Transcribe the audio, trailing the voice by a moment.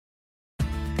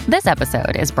This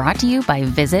episode is brought to you by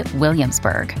Visit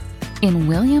Williamsburg. In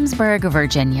Williamsburg,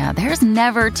 Virginia, there's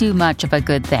never too much of a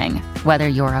good thing. Whether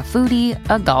you're a foodie,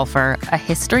 a golfer, a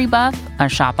history buff, a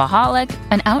shopaholic,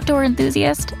 an outdoor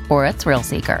enthusiast, or a thrill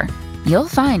seeker, you'll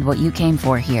find what you came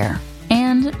for here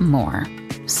and more.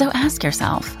 So ask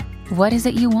yourself, what is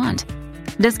it you want?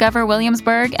 Discover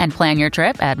Williamsburg and plan your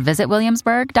trip at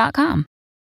visitwilliamsburg.com.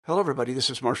 Hello, everybody.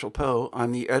 This is Marshall Poe.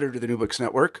 I'm the editor of the New Books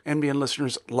Network. NBN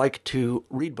listeners like to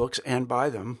read books and buy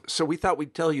them. So we thought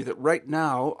we'd tell you that right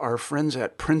now, our friends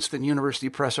at Princeton University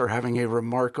Press are having a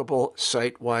remarkable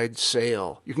site-wide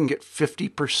sale. You can get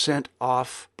 50%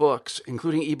 off books,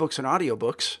 including ebooks and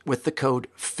audiobooks, with the code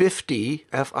 50,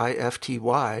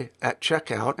 F-I-F-T-Y, at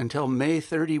checkout until May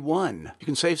 31. You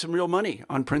can save some real money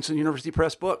on Princeton University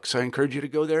Press books. I encourage you to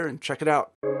go there and check it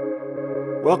out.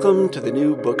 Welcome to the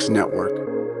New Books Network.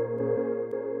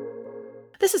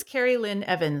 This is Carrie Lynn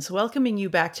Evans, welcoming you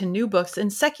back to New Books in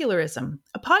Secularism,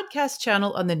 a podcast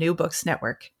channel on the New Books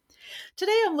Network.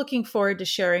 Today I'm looking forward to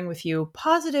sharing with you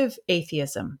Positive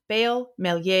Atheism, Bayle,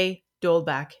 Meillet,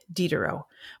 D'Holbach, Diderot,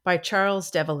 by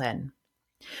Charles de Villennes.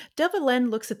 De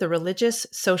Villennes looks at the religious,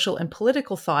 social, and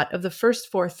political thought of the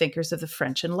first four thinkers of the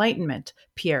French Enlightenment,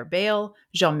 Pierre Bayle,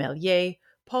 Jean Meillet,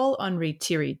 Paul-Henri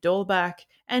Thierry d'Holbach,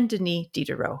 and Denis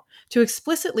Diderot, to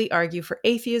explicitly argue for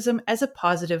atheism as a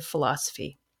positive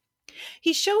philosophy.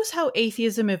 He shows how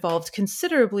atheism evolved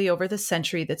considerably over the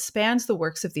century that spans the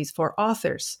works of these four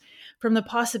authors, from the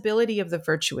possibility of the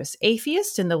virtuous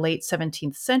atheist in the late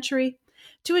 17th century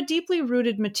to a deeply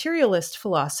rooted materialist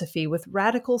philosophy with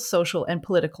radical social and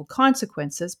political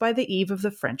consequences by the eve of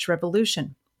the French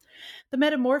Revolution. The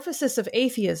metamorphosis of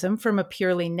atheism from a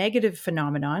purely negative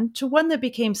phenomenon to one that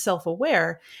became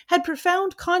self-aware had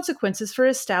profound consequences for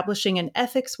establishing an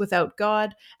ethics without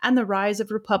God and the rise of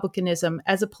republicanism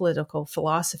as a political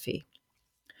philosophy.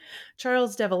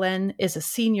 Charles de Villennes is a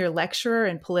senior lecturer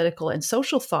in political and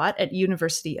social thought at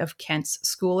University of Kent's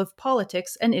School of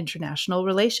Politics and International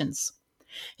Relations.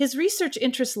 His research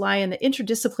interests lie in the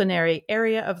interdisciplinary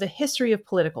area of the history of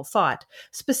political thought,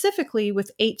 specifically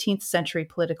with 18th century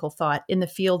political thought in the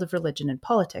field of religion and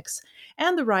politics,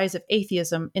 and the rise of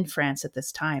atheism in France at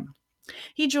this time.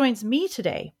 He joins me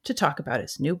today to talk about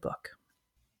his new book.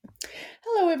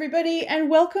 Hello, everybody, and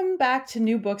welcome back to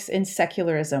New Books in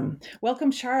Secularism.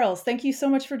 Welcome, Charles. Thank you so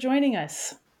much for joining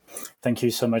us. Thank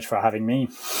you so much for having me.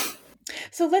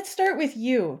 So let's start with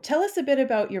you. Tell us a bit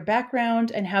about your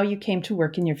background and how you came to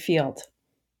work in your field.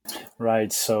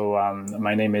 Right. So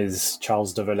my name is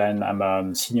Charles de Villennes. I'm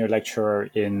a senior lecturer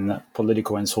in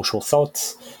political and social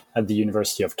thought at the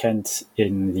University of Kent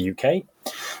in the UK.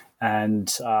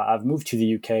 And I've moved to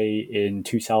the UK in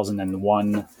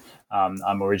 2001.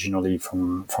 I'm originally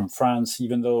from France,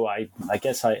 even though I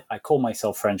guess I call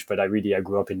myself French, but I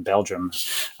grew up in Belgium.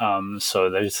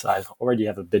 So I already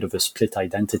have a bit of a split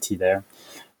identity there.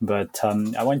 But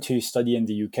I went to study in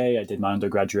the UK. I did my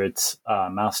undergraduate,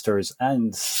 master's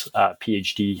and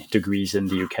PhD degrees in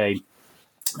the UK.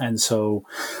 And so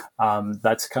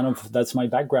that's my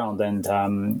background. And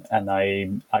I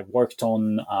worked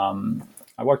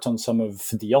on some of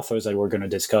the authors that we're going to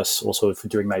discuss also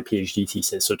during my PhD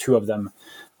thesis. So two of them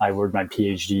I wrote my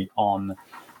PhD on,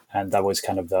 and that was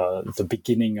kind of the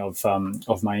beginning of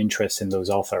my interest in those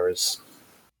authors.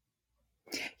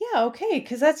 Yeah, okay,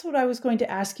 because that's what I was going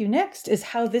to ask you next, is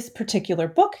how this particular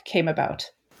book came about.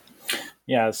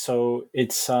 Yeah, so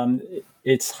it's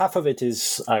half of it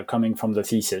is coming from the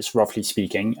thesis, roughly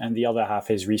speaking, and the other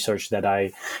half is research that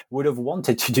I would have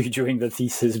wanted to do during the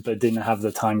thesis, but didn't have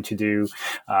the time to do.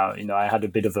 I had a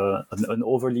bit of an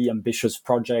overly ambitious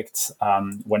project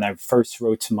when I first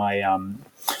wrote my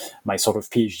my sort of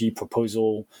PhD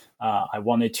proposal. I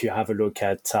wanted to have a look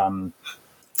at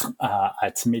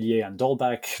Meillet and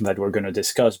D'Holbach that we're going to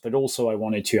discuss, but also I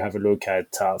wanted to have a look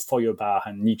at Feuerbach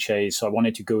and Nietzsche. So I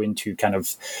wanted to go into kind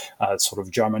of sort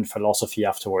of German philosophy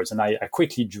afterwards. And I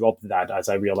quickly dropped that as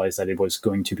I realized that it was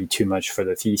going to be too much for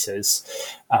the thesis.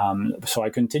 So I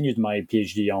continued my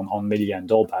PhD on Meillet and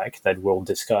D'Holbach that we'll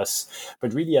discuss.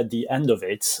 But really at the end of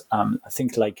it, I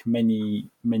think like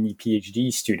many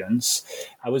PhD students,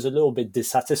 I was a little bit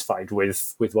dissatisfied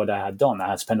with what I had done. I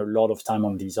had spent a lot of time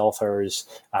on these authors.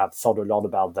 I've thought a lot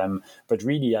about them, but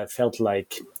really I felt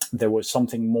like there was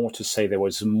something more to say. There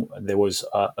was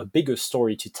a bigger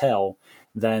story to tell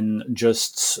than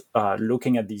just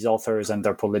looking at these authors and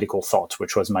their political thought,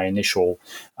 which was my initial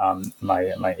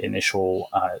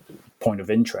point of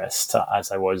interest,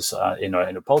 as I was in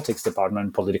a politics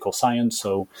department, political science.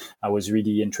 So I was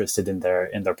really interested in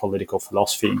their political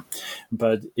philosophy,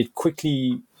 but it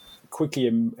quickly quickly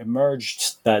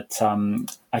emerged that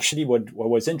actually what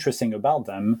was interesting about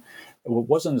them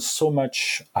wasn't so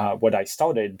much what I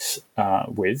started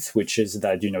with, which is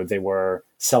that they were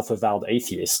self-avowed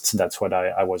atheists. That's what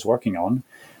I was working on,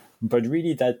 but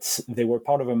really that they were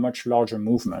part of a much larger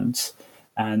movement,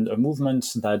 and a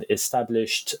movement that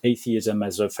established atheism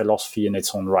as a philosophy in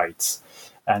its own right.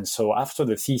 And so after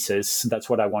the thesis, that's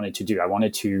what I wanted to do. I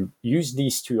wanted to use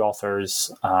these two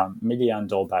authors, Millie and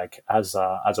Dolbach, as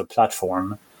a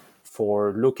platform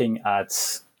for looking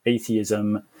at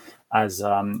atheism as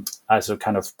a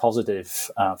kind of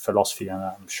positive philosophy. And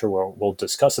I'm sure we'll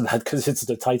discuss that because it's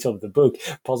the title of the book,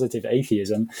 Positive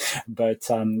Atheism. But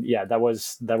that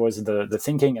was the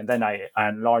thinking. And then I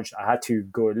enlarged. I had to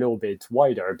go a little bit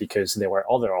wider because there were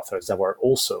other authors that were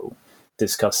also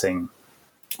discussing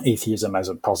atheism as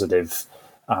a positive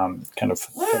kind of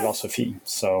philosophy.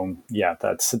 So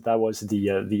that was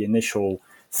the initial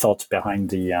thought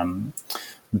behind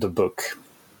the book.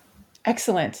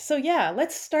 Excellent. So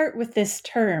let's start with this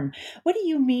term. What do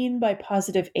you mean by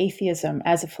positive atheism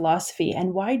as a philosophy,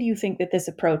 and why do you think that this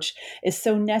approach is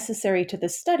so necessary to the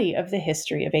study of the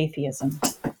history of atheism?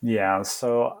 Yeah,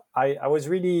 so I was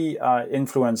really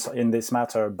influenced in this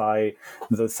matter by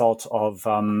the thought of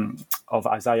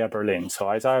Isaiah Berlin. So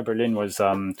Isaiah Berlin was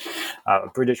a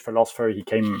British philosopher. He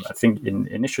came, I think,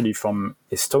 initially from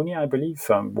Estonia, I believe,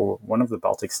 one of the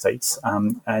Baltic states,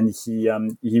 and he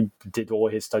did all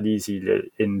his studies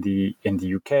in the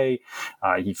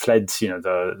UK. He fled,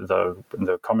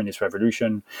 the communist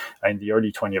revolution in the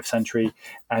early 20th century,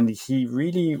 and he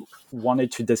really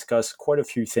wanted to discuss quite a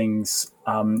few things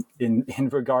in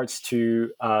regards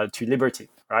to liberty,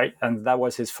 right? And that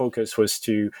was his focus, was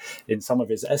to, in some of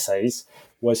his essays,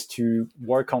 was to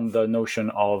work on the notion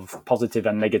of positive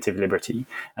and negative liberty.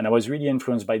 And I was really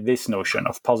influenced by this notion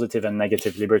of positive and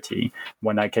negative liberty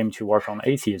when I came to work on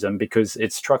atheism, because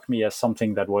it struck me as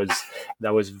something that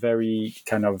was very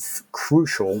kind of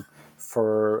crucial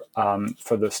for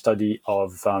the study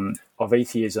of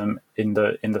atheism in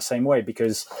the same way,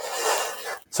 because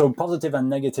so positive and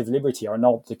negative liberty are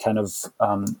not the kind of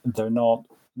they're not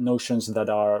notions that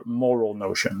are moral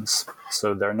notions.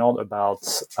 So they're not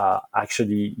about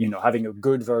actually having a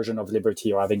good version of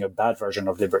liberty or having a bad version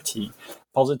of liberty.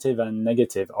 Positive and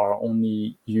negative are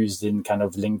only used in kind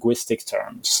of linguistic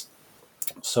terms.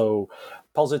 So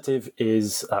positive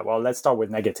is, let's start with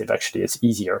negative, actually, it's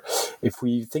easier. If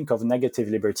we think of negative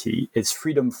liberty, it's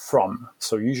freedom from,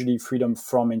 so usually freedom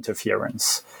from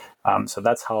interference. So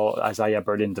that's how Isaiah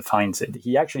Berlin defines it.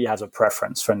 He actually has a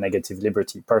preference for negative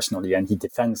liberty personally, and he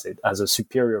defends it as a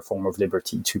superior form of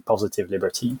liberty to positive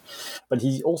liberty. But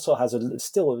he also has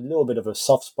still a little bit of a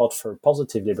soft spot for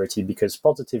positive liberty, because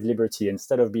positive liberty,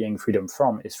 instead of being freedom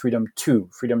from, is freedom to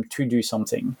do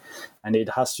something. And it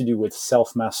has to do with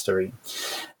self-mastery.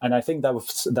 And I think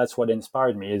that's what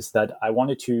inspired me, is that I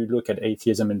wanted to look at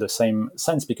atheism in the same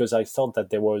sense, because I felt that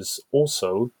there was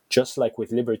also, just like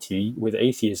with liberty, with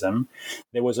atheism,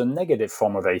 there was a negative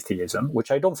form of atheism,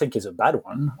 which I don't think is a bad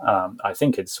one. I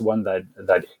think it's one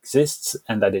that exists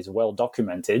and that is well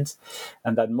documented,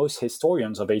 and that most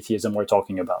historians of atheism were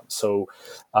talking about. So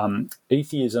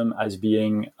atheism as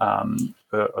being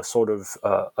a sort of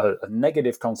a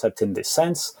negative concept in this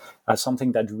sense, as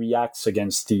something that reacts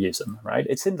against theism, right?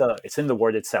 It's in the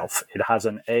word itself. It has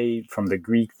an A from the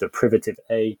Greek, the privative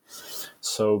A.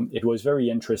 So it was very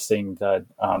interesting that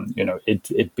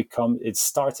it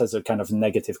starts as a kind of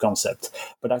negative concept,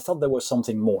 but I thought there was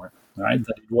something more, right?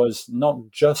 That it was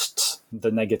not just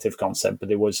the negative concept,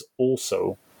 but it was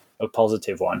also a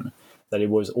positive one. That it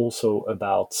was also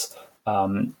about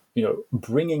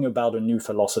bringing about a new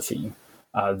philosophy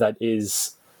that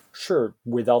is, sure,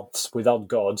 without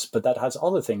gods, but that has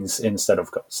other things instead of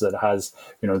gods. That has,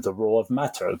 the role of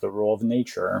matter, the role of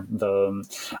nature.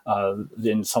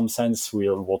 In some sense,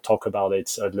 we'll talk about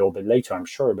it a little bit later, I'm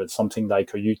sure, but something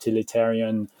like a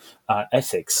utilitarian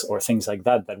ethics or things like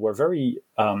that were very,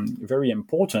 very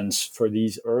important for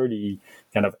these early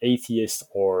kind of atheists,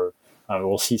 or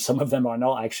we'll see some of them are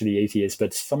not actually atheists,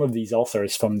 but some of these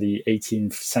authors from the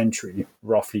 18th century,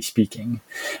 roughly speaking.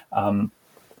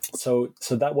 So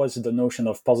that was the notion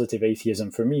of positive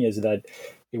atheism for me, is that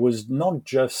it was not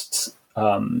just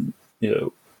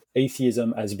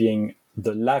atheism as being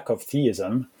the lack of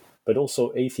theism, but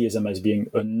also atheism as being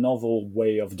a novel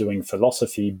way of doing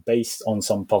philosophy based on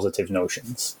some positive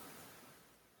notions.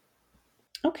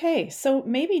 Okay, so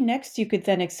maybe next you could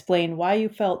then explain why you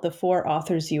felt the 4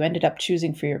 authors you ended up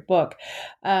choosing for your book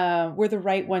were the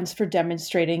right ones for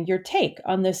demonstrating your take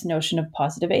on this notion of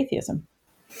positive atheism.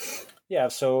 Yeah,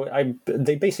 so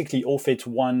they basically all fit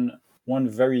one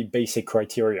very basic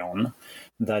criterion,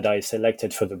 that I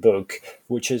selected for the book,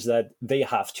 which is that they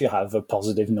have to have a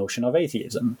positive notion of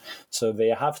atheism. So they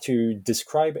have to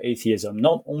describe atheism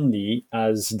not only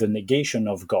as the negation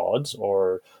of God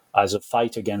or as a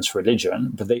fight against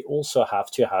religion, but they also have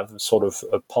to have sort of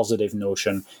a positive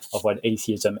notion of what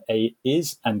atheism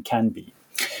is and can be.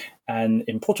 And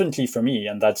importantly for me,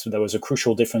 and there was a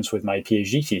crucial difference with my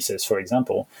PhD thesis, for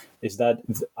example, is that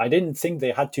I didn't think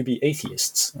they had to be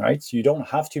atheists, right? You don't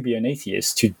have to be an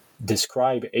atheist to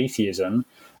describe atheism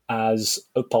as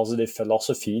a positive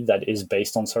philosophy that is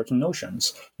based on certain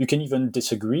notions. You can even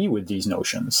disagree with these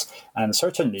notions. And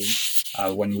certainly,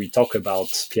 when we talk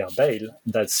about Pierre Bayle,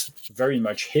 that's very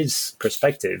much his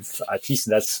perspective. At least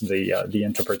that's the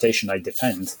interpretation I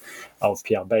defend of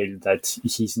Pierre Bayle, that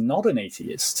he's not an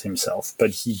atheist himself,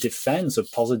 but he defends a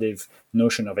positive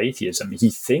notion of atheism. He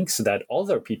thinks that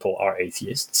other people are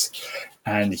atheists,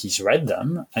 and he's read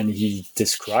them, and he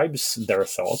describes their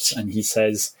thoughts, and he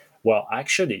says, well,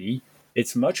 actually,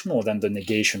 it's much more than the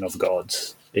negation of God.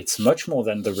 It's much more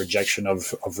than the rejection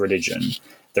of religion.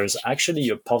 There's actually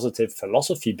a positive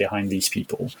philosophy behind these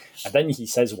people. And then he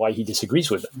says why he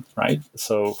disagrees with them, right?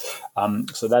 So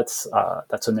that's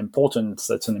an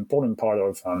important part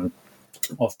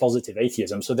of positive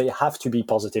atheism. So they have to be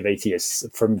positive atheists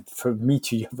for me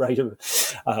to write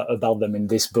about them in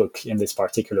this book, in this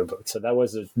particular book. So that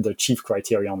was the chief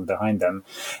criterion behind them.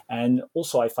 And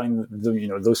also I find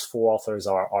those four authors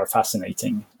are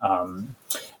fascinating.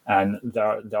 And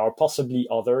there are possibly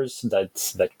others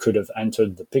that could have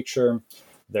entered the picture.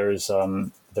 There's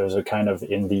a kind of,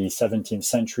 in the 17th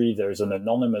century, there's an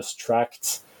anonymous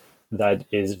tract that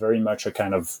is very much a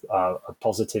kind of a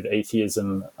positive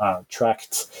atheism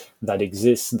tract that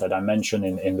exists, that I mention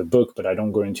in the book, but I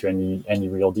don't go into any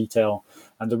real detail.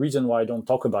 And the reason why I don't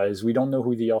talk about it is we don't know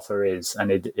who the author is,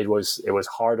 and it was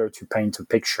harder to paint a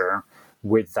picture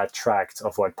with that tract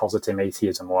of what positive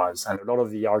atheism was. And a lot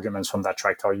of the arguments from that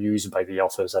tract are used by the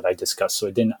authors that I discussed, so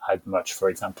it didn't add much, for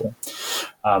example.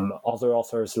 Other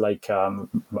authors, like a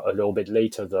little bit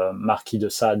later, the Marquis de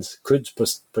Sade, could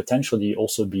potentially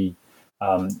also be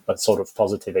a sort of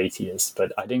positive atheist,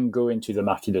 but I didn't go into the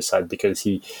Marquis de Sade because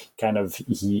he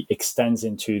extends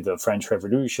into the French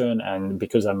Revolution, and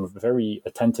because I'm very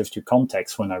attentive to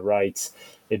context when I write,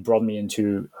 it brought me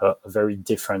into a very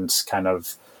different kind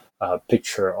of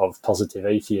picture of positive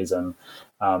atheism,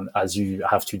 as you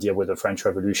have to deal with the French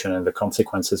Revolution and the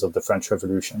consequences of the French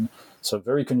Revolution. So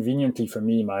very conveniently for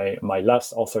me, my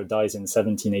last author dies in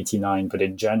 1789, but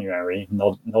in January,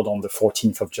 not on the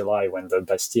 14th of July when the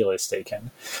Bastille is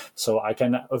taken. So I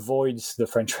can avoid the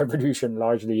French Revolution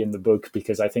largely in the book,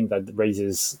 because I think that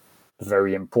raises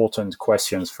very important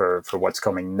questions for what's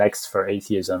coming next for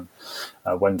atheism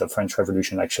when the French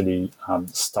Revolution actually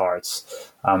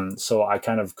starts. So I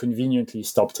kind of conveniently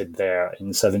stopped it there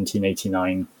in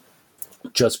 1789,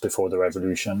 just before the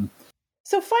revolution.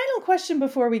 So final question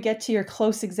before we get to your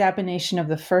close examination of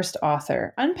the first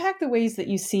author. Unpack the ways that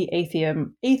you see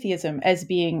atheism as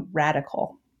being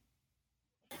radical.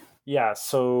 Yeah,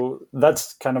 so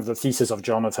that's kind of the thesis of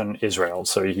Jonathan Israel.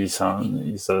 So he's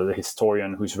a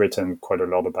historian who's written quite a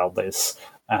lot about this,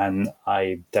 and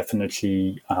I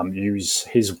definitely use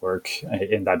his work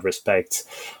in that respect.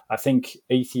 I think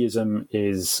atheism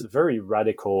is very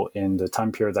radical in the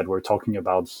time period that we're talking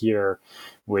about here,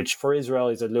 which for Israel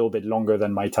is a little bit longer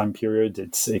than my time period.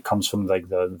 It comes from like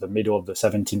the middle of the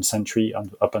 17th century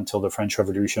up until the French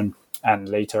Revolution and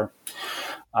later,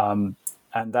 and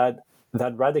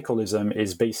that radicalism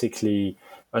is basically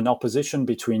an opposition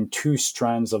between two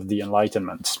strands of the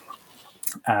Enlightenment.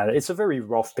 It's a very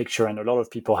rough picture, and a lot of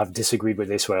people have disagreed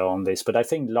with Israel on this, but I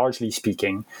think largely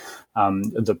speaking,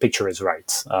 the picture is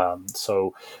right.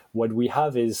 So what we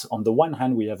have is, on the one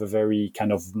hand, we have a very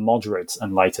kind of moderate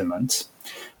Enlightenment.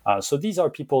 So these are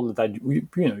people that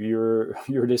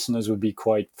your listeners would be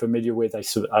quite familiar with.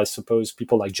 I suppose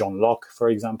people like John Locke, for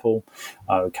example,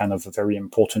 kind of a very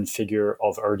important figure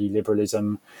of early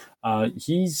liberalism.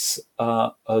 He's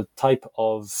a type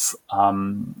of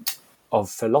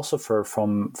philosopher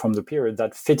from the period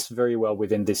that fits very well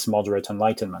within this moderate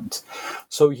Enlightenment.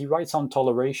 So he writes on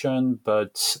toleration,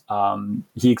 but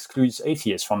he excludes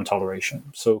atheists from toleration.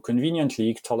 So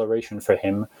conveniently, toleration for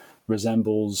him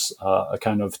resembles a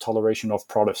kind of toleration of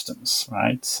Protestants,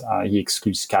 right? He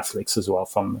excludes Catholics as well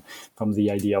from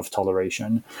the idea of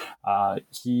toleration.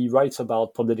 He writes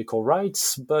about political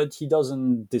rights, but he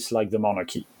doesn't dislike the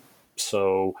monarchy.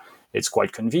 So it's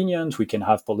quite convenient. We can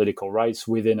have political rights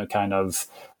within a kind of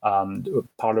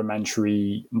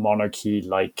parliamentary monarchy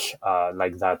like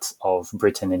that of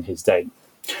Britain in his day.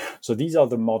 So these are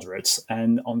the moderates.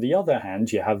 And on the other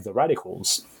hand, you have the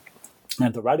radicals.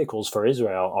 And the radicals for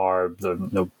Israel are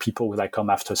the people that come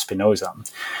after Spinoza.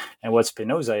 And what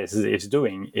Spinoza is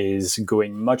doing is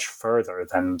going much further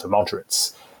than the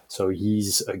moderates. So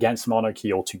he's against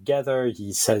monarchy altogether.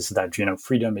 He says that,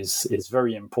 freedom is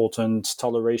very important.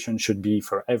 Toleration should be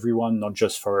for everyone, not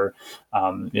just for,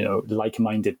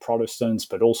 like-minded Protestants,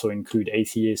 but also include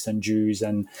atheists and Jews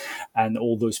and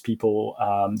all those people,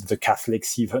 the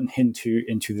Catholics even,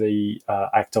 into the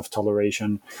act of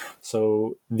toleration.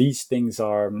 So these things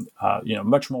are,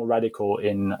 much more radical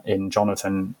in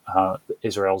Jonathan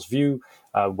Israel's view.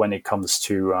 When it comes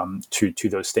to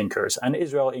those thinkers. And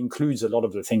Israel includes a lot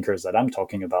of the thinkers that I'm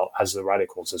talking about as the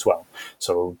radicals as well.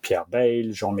 So Pierre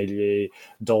Bayle, Jean Meslier,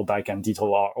 Dolbach, and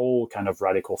Diderot are all kind of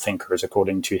radical thinkers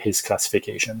according to his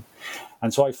classification.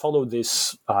 And so I follow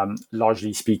this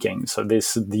largely speaking. So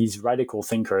these radical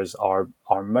thinkers are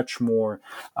much more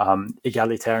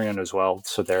egalitarian as well.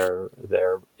 So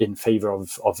they're in favor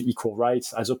of equal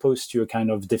rights, as opposed to a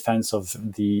kind of defense of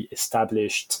the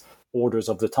established orders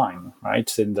of the time,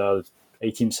 right? In the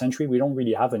 18th century, we don't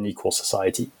really have an equal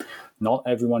society. Not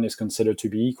everyone is considered to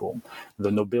be equal. The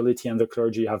nobility and the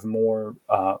clergy have more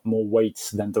weight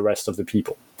than the rest of the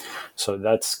people. So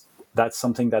that's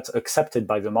something that's accepted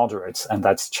by the moderates, and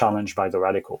that's challenged by the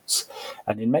radicals.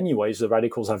 And in many ways, the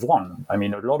radicals have won. I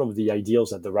mean, a lot of the ideals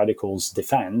that the radicals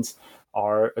defend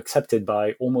are accepted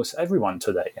by almost everyone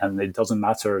today. And it doesn't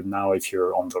matter now if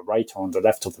you're on the right or on the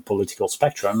left of the political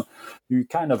spectrum, you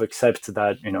kind of accept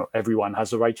that, everyone has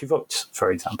the right to vote, for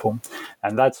example.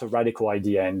 And that's a radical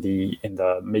idea in the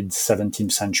mid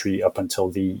 17th century up until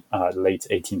the late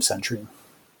 18th century.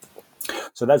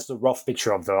 So that's the rough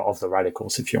picture of the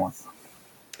radicals, if you want.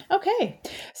 Okay.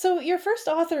 So your first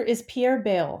author is Pierre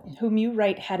Bayle, whom you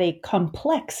write had a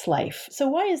complex life. So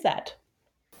why is that?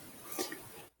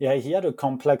 Yeah, he had a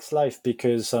complex life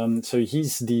because so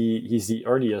he's the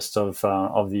earliest of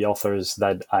the authors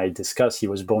that I discuss. He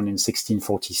was born in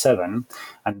 1647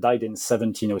 and died in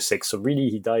 1706. So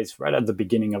really, he dies right at the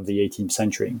beginning of the 18th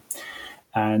century.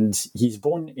 And he's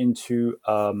born into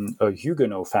a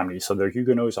Huguenot family. So the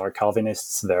Huguenots are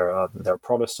Calvinists. They're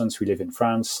Protestants who live in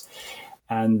France.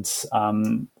 And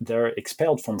they're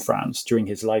expelled from France during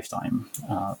his lifetime.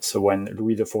 So when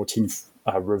Louis XIV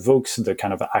revokes the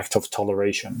kind of act of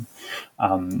toleration,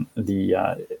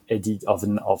 the Edict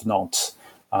of Nantes.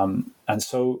 And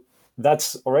so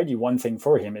that's already one thing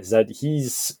for him, is that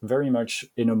he's very much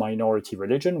in a minority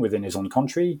religion within his own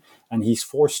country, and he's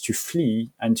forced to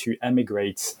flee and to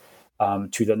emigrate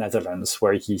to the Netherlands,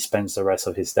 where he spends the rest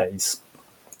of his days.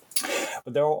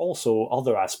 But there are also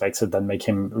other aspects that make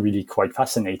him really quite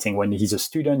fascinating. When he's a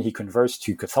student, he converts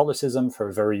to Catholicism for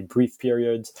a very brief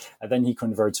period, and then he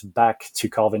converts back to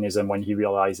Calvinism when he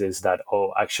realizes that,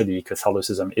 actually,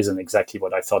 Catholicism isn't exactly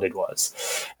what I thought it was.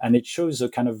 And it shows a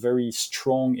kind of very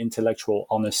strong intellectual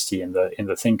honesty in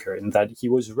the thinker, in that he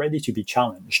was ready to be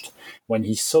challenged. When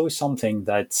he saw something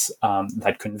that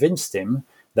convinced him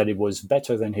that it was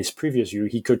better than his previous view,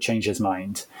 he could change his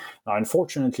mind. Now,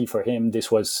 unfortunately for him,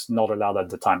 this was not allowed at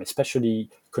the time, especially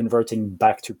converting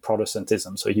back to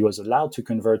Protestantism. So he was allowed to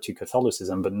convert to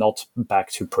Catholicism, but not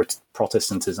back to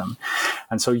Protestantism.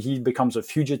 And so he becomes a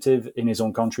fugitive in his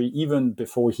own country, even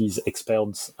before he's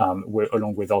expelled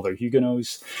along with other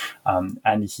Huguenots.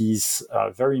 And he's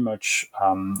very much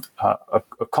a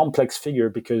complex figure,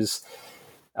 because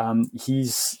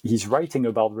he's writing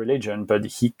about religion, but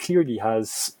he clearly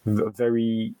has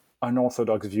very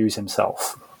unorthodox views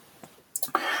himself.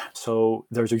 So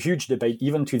there's a huge debate,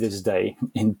 even to this day,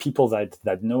 in people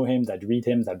that know him, that read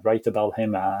him, that write about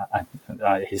him,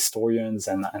 historians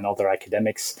and other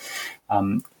academics.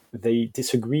 They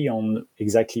disagree on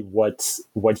exactly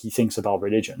what he thinks about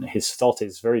religion. His thought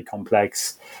is very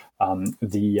complex.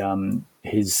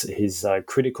 His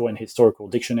critical and historical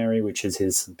dictionary, which is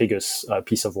his biggest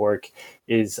piece of work,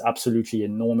 is absolutely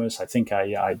enormous. I think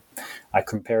I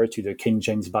compare it to the King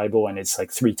James Bible, and it's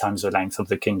like 3 times the length of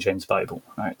the King James Bible.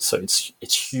 Right? So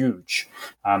it's huge.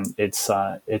 It's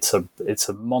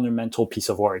a monumental piece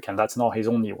of work, and that's not his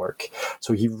only work.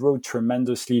 So he wrote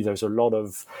tremendously. There's a lot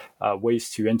of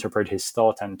ways to interpret his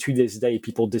thought, and to this day,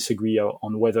 people disagree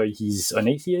on whether he's an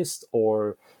atheist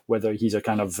or whether he's a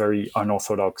kind of very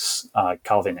unorthodox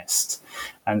Calvinist.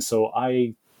 And so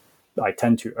I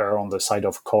tend to err on the side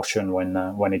of caution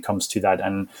when it comes to that,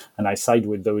 and I side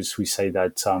with those who say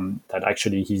that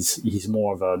actually he's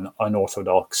more of an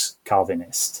unorthodox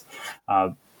Calvinist.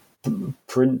 For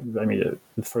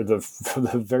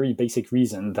the very basic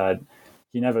reason that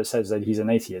he never says that he's an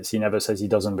atheist. He never says he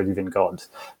doesn't believe in God.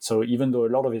 So even though a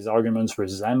lot of his arguments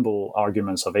resemble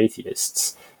arguments of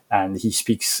atheists, and he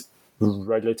speaks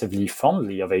relatively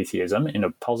fondly of atheism in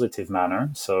a positive manner.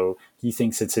 So he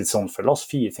thinks it's its own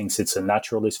philosophy. He thinks it's a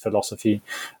naturalist philosophy,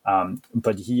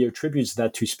 but he attributes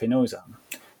that to Spinoza.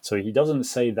 So he doesn't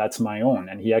say that's my own,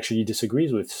 and he actually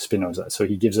disagrees with Spinoza. So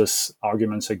he gives us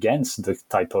arguments against the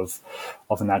type of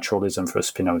naturalism for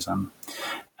Spinoza.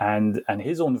 And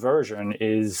his own version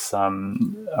is,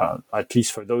 at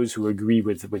least for those who agree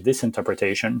with this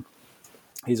interpretation,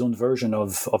 his own version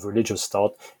of religious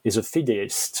thought is a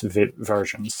fideist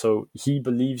version. So he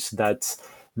believes that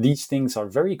these things are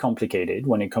very complicated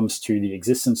when it comes to the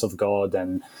existence of God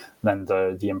and then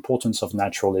the importance of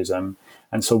naturalism.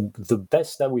 And so the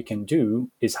best that we can do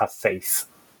is have faith.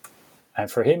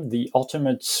 And for him, the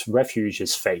ultimate refuge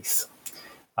is faith.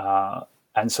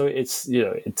 And so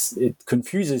it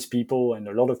confuses people, and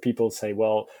a lot of people say,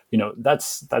 well,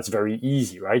 that's very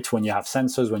easy, right? When you have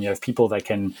censors, when you have people that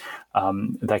can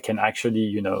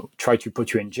actually try to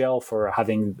put you in jail for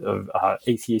having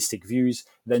atheistic views,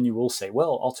 then you will say,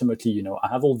 well, ultimately, I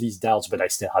have all these doubts, but I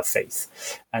still have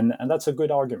faith, and that's a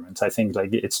good argument. I think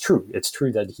it's true. It's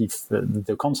true that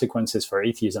the consequences for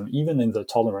atheism, even in the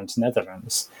tolerant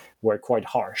Netherlands, were quite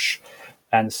harsh.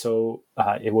 And so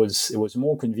it was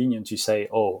more convenient to say,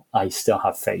 "Oh, I still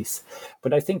have faith,"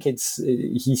 but I think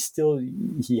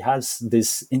he has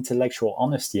this intellectual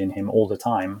honesty in him all the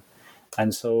time,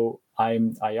 and so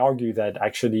I argue that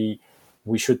actually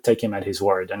we should take him at his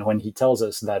word. And when he tells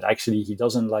us that actually he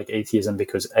doesn't like atheism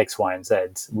because X, Y, and Z,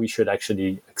 we should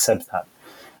actually accept that.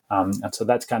 And so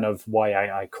that's kind of why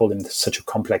I call him such a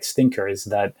complex thinker, is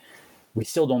that we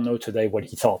still don't know today what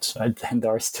he thought. Right? And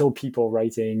there are still people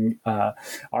writing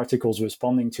articles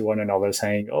responding to one another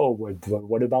saying, oh,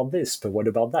 what about this? But what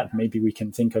about that? Maybe we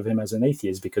can think of him as an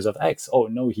atheist because of X. Oh,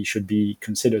 no, he should be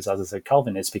considered as a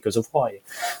Calvinist because of Y.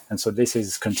 And so this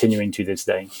is continuing to this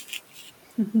day.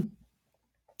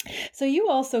 So you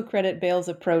also credit Bayle's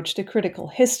approach to critical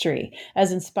history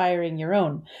as inspiring your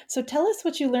own. So tell us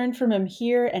what you learned from him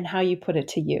here and how you put it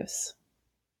to use.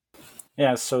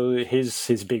 Yeah, so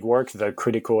his big work, the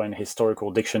Critical and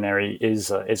Historical Dictionary, is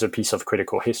a piece of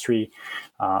critical history.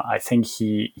 I think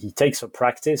he takes a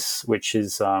practice which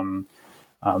is, for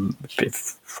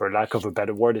lack of a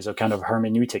better word, is a kind of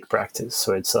hermeneutic practice.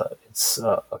 So it's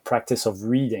a practice of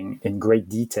reading in great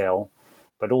detail,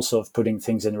 but also of putting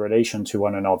things in relation to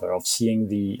one another, of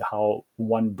seeing how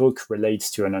one book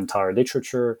relates to an entire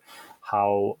literature,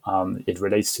 how it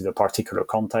relates to the particular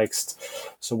context.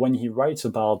 So when he writes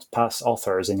about past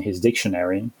authors in his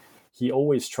dictionary, he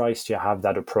always tries to have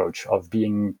that approach of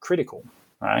being critical,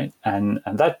 right? And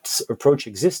that approach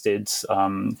existed.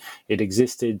 It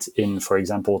existed in, for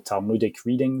example, Talmudic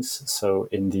readings. So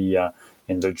in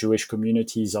the Jewish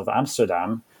communities of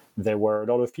Amsterdam, there were a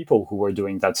lot of people who were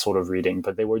doing that sort of reading,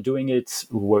 but they were doing it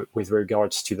with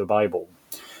regards to the Bible.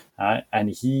 And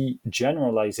he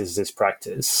generalizes this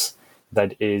practice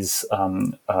that is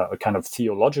a kind of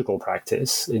theological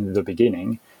practice in the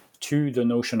beginning to the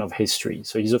notion of history.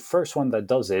 So he's the first one that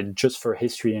does it just for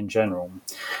history in general.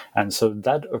 And so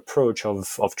that approach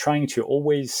of trying to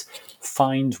always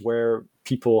find where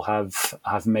people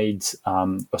have made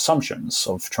assumptions,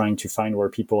 of trying to find where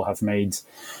people have made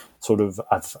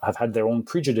have had their own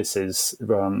prejudices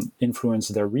influence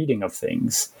their reading of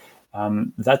things.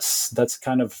 That's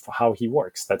kind of how he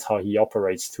works. That's how he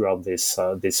operates throughout this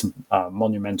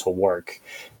monumental work,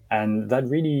 and that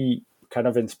really kind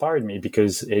of inspired me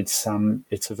because it's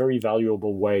a very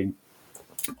valuable way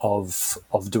of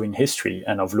doing history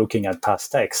and of looking at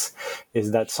past texts.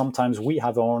 Is that sometimes we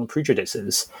have our own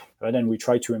prejudices, right, and we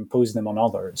try to impose them on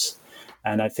others.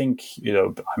 And I think,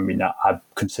 I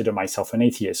consider myself an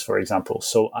atheist, for example,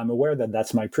 so I'm aware that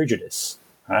that's my prejudice,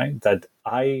 right? That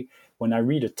when I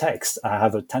read a text, I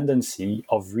have a tendency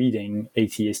of reading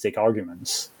atheistic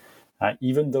arguments,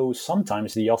 even though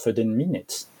sometimes the author didn't mean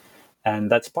it. And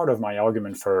that's part of my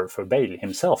argument for Bayle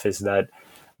himself, is that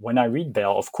when I read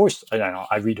Bayle, of course,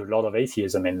 I read a lot of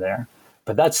atheism in there,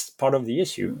 but that's part of the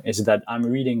issue, is that I'm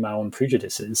reading my own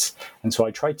prejudices. And so I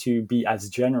try to be as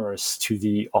generous to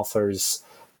the author's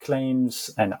claims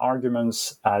and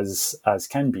arguments as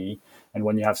can be. And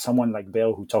when you have someone like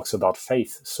Bayle who talks about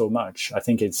faith so much, I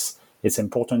think it's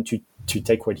important to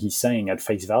take what he's saying at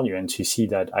face value and to see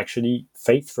that actually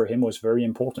faith for him was very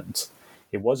important.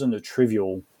 It wasn't a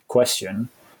trivial question,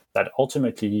 that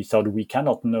ultimately he thought we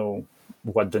cannot know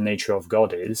what the nature of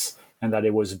God is, and that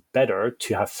it was better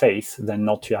to have faith than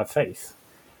not to have faith.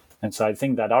 And so I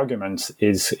think that argument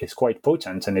is quite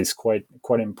potent, and it's quite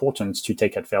important to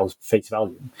take at face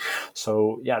value.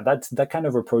 So yeah, that kind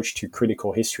of approach to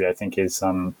critical history, I think, is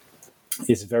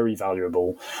is very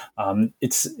valuable.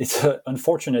 It's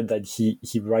unfortunate that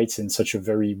he writes in such a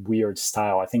very weird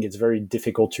style. I think it's very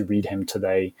difficult to read him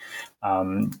today.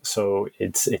 So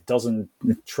it doesn't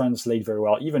translate very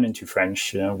well, even into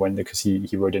French. Because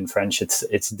he wrote in French,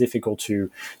 it's difficult to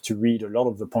read. A lot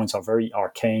of the points are very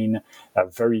arcane,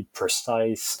 very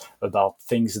precise about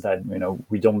things that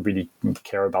we don't really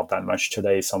care about that much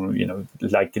today. Some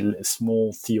like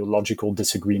small theological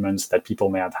disagreements that people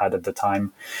may have had at the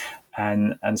time.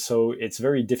 And so it's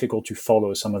very difficult to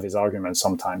follow some of his arguments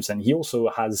sometimes. And he also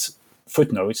has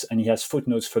footnotes, and he has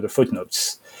footnotes for the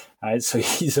footnotes. Right? So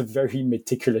he's a very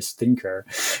meticulous thinker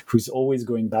who's always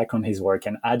going back on his work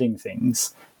and adding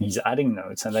things. He's adding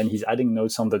notes, and then he's adding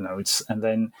notes on the notes. And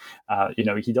then,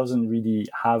 he doesn't really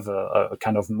have a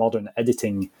kind of modern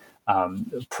editing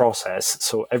process.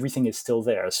 So everything is still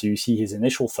there. So you see his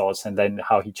initial thoughts, and then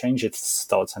how he changes his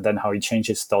thoughts, and then how he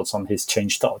changes thoughts on his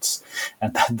changed thoughts.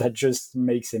 And that just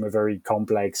makes him a very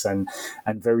complex and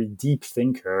very deep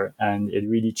thinker. And it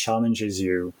really challenges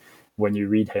you when you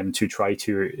read him to try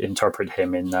to interpret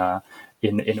him in a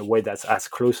way that's as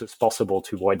close as possible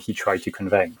to what he tried to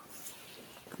convey.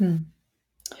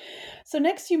 So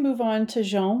next you move on to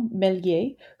Jean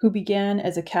Meslier, who began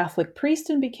as a Catholic priest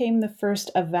and became the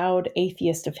first avowed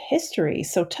atheist of history.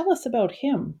 So tell us about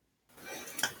him.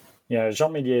 Yeah,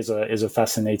 Jean Meslier is a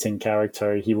fascinating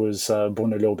character. He was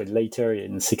born a little bit later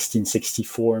in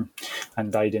 1664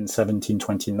 and died in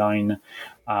 1729.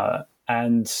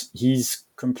 And he's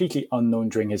completely unknown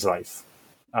during his life,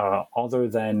 other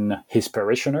than his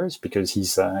parishioners, because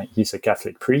he's a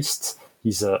Catholic priest.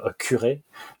 He's a curé,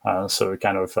 so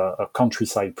kind of a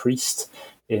countryside priest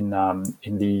in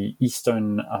the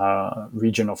eastern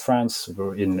region of France,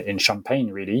 in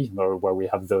Champagne, really, where we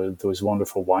have those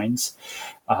wonderful wines.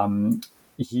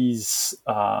 He's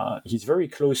very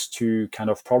close to kind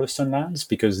of Protestant lands,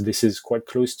 because this is quite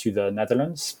close to the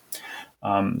Netherlands.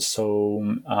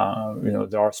 So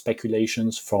there are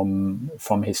speculations from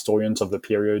historians of the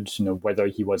period, whether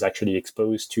he was actually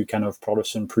exposed to kind of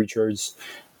Protestant preachers.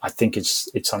 I think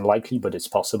it's unlikely, but it's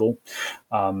possible.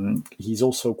 He's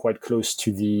also quite close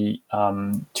to the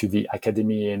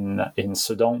academy in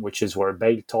Sedan, which is where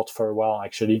Bayle taught for a while,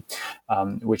 actually,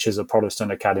 which is a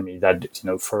Protestant academy that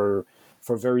for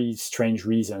very strange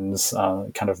reasons,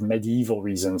 kind of medieval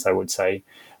reasons, I would say.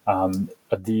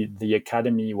 The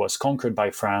academy was conquered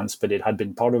by France, but it had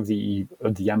been part of the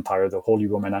empire, the Holy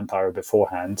Roman Empire,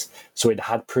 beforehand. So it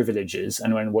had privileges,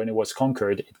 and when it was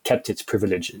conquered, it kept its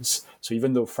privileges. So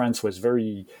even though France was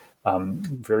very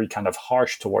kind of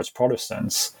harsh towards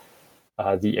Protestants,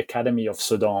 the Academy of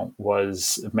Sedan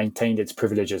maintained its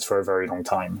privileges for a very long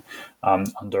time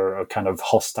under a kind of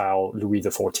hostile Louis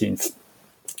XIV.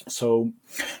 So,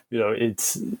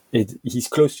 he's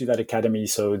close to that academy.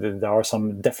 So there are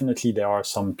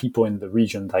some people in the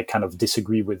region that kind of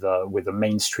disagree with the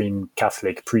mainstream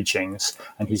Catholic preachings,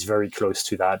 and he's very close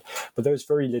to that. But there's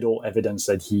very little evidence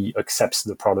that he accepts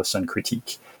the Protestant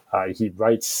critique. He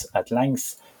writes at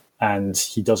length, and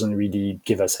he doesn't really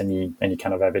give us any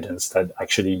kind of evidence that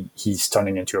actually he's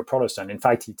turning into a Protestant. In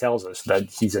fact, he tells us that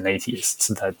he's an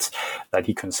atheist, that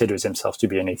he considers himself to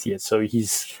be an atheist. So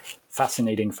he's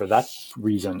fascinating for that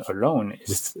reason alone,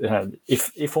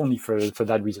 if only for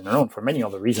that reason alone, for many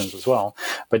other reasons as well.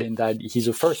 But in that he's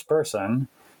the first person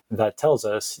that tells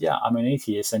us, yeah, I'm an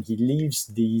atheist, and he leaves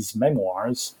these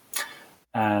memoirs.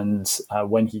 And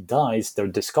when he dies, they're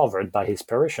discovered by his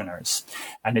parishioners.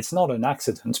 And it's not an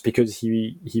accident, because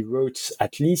he wrote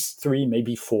at least 3,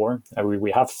 maybe 4.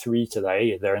 We have 3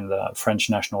 today. They're in the French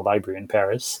National Library in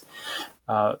Paris.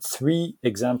 3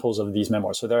 examples of these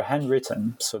memoirs. So they're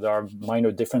handwritten. So there are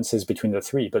minor differences between the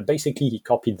 3, but basically he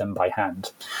copied them by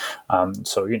hand.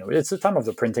 So, it's the time of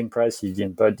the printing press,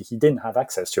 but he didn't have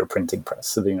access to a printing press.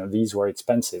 So, these were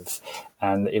expensive,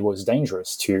 and it was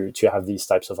dangerous to have these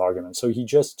types of arguments. So he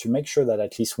just, to make sure that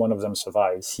at least one of them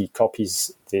survives, he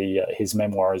copies his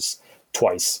memoirs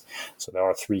twice. So there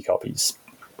are 3 copies.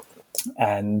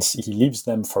 And he leaves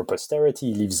them for posterity.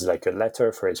 He leaves like a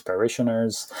letter for his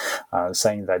parishioners,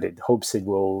 saying that it hopes it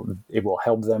will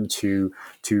help them to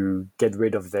get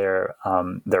rid of their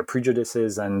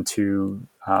prejudices, and to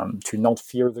not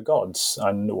fear the gods,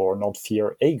 or not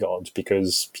fear a god,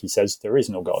 because he says there is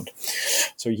no god.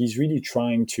 So he's really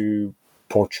trying to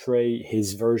portray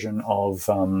his version of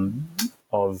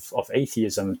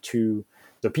atheism to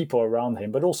the people around him,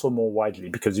 but also more widely,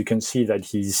 because you can see that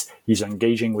he's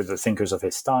engaging with the thinkers of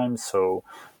his time. So,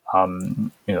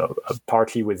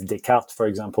 partly with Descartes, for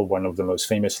example, one of the most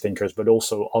famous thinkers, but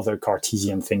also other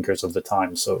Cartesian thinkers of the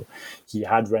time. So he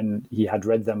had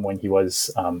read them when he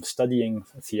was studying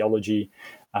theology,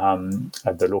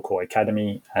 at the local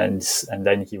academy, and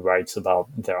then he writes about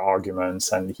their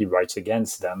arguments and he writes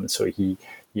against them. So he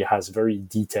has very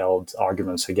detailed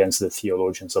arguments against the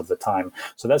theologians of the time.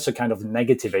 So that's a kind of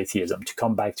negative atheism, to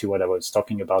come back to what I was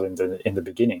talking about in the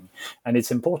beginning. And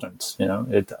it's important,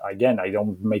 again, I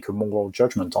don't make a moral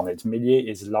judgment on it. Méliès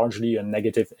is largely a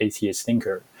negative atheist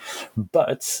thinker,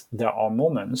 but there are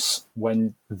moments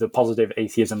when the positive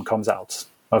atheism comes out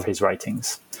of his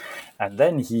writings. And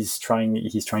then he's trying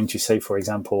to say, for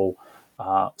example,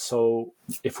 so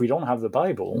if we don't have the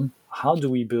Bible, how do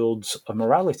we build a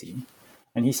morality?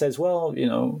 And he says, well,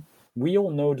 we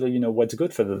all know what's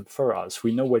good for us.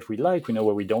 We know what we like, we know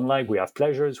what we don't like. We have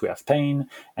pleasures, we have pain,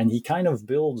 and he kind of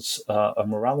builds a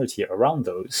morality around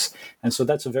those. And so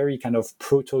that's a very kind of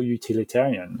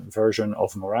proto-utilitarian version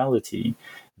of morality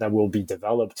that will be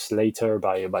developed later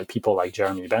by people like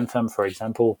Jeremy Bentham, for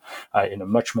example, in a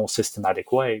much more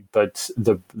systematic way. But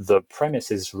the premise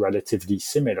is relatively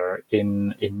similar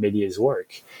in Méliès's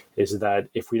work, is that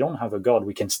if we don't have a God,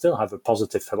 we can still have a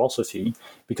positive philosophy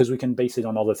because we can base it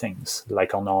on other things,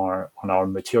 like on our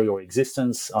material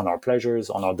existence, on our pleasures,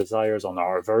 on our desires, on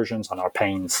our aversions, on our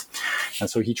pains. And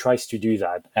so he tries to do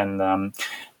that. And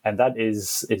that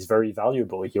is very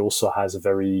valuable. He also has a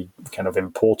very kind of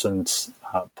important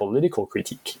political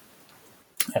critique.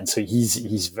 And so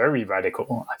he's very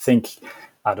radical. I think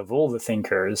out of all the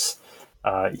thinkers,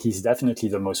 he's definitely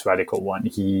the most radical one.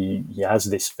 He has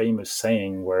this famous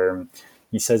saying where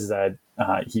he says that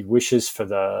he wishes for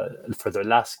the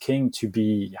last king to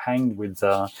be hanged with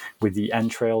the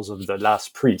entrails of the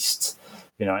last priest.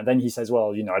 And then he says,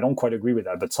 well, I don't quite agree with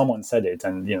that, but someone said it,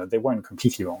 and they weren't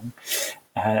completely wrong.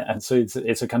 And so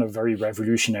it's a kind of very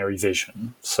revolutionary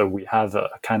vision. So we have a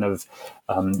kind of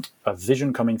a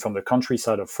vision coming from the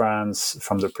countryside of France,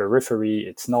 from the periphery.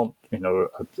 It's not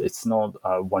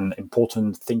one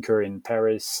important thinker in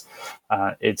Paris.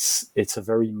 It's a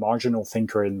very marginal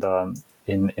thinker in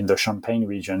the Champagne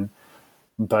region,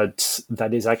 but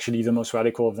that is actually the most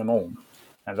radical of them all.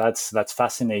 And that's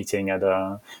fascinating.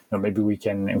 And maybe we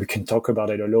can talk about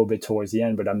it a little bit towards the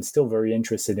end. But I'm still very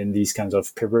interested in these kinds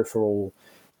of peripheral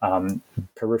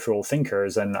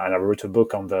thinkers. And I wrote a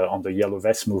book on the Yellow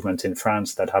Vest movement in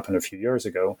France that happened a few years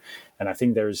ago. And I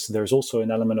think there's also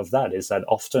an element of that, is that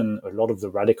often a lot of the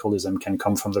radicalism can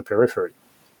come from the periphery.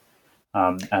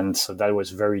 And so that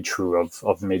was very true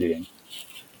of Méliès.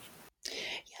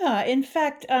 Yeah, in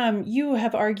fact, you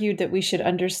have argued that we should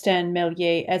understand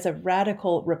Méliès as a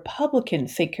radical Republican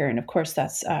thinker. And of course,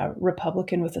 that's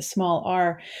Republican with a small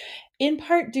r, in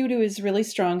part due to his really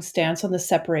strong stance on the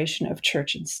separation of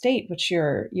church and state, which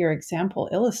your example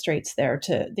illustrates there,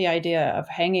 to the idea of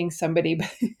hanging somebody,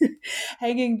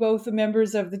 hanging both the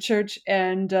members of the church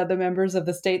and the members of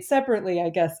the state separately, I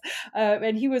guess.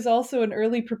 And he was also an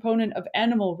early proponent of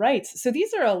animal rights. So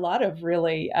these are a lot of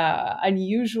really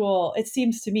unusual, it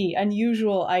seems to me,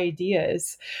 unusual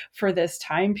ideas for this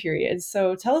time period.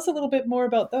 So tell us a little bit more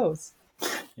about those.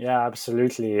 Yeah,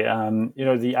 absolutely.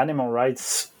 The animal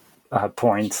rights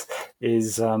point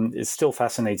is still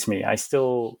fascinates me. I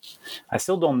still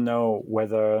don't know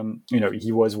whether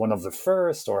he was one of the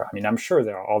first, or I'm sure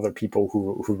there are other people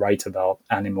who write about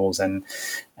animals and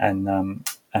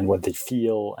what they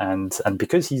feel, and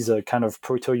because he's a kind of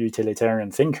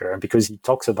proto-utilitarian thinker, and because he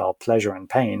talks about pleasure and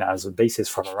pain as a basis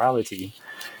for morality,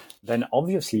 then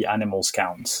obviously animals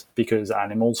count, because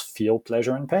animals feel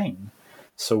pleasure and pain.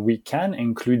 So we can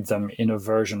include them in a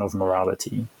version of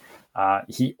morality.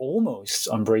 He almost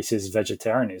embraces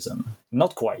vegetarianism.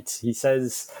 Not quite. He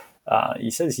says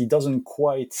he doesn't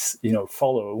quite,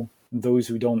 follow those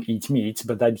who don't eat meat,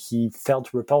 but that he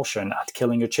felt repulsion at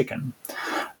killing a chicken.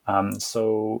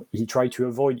 So he tried to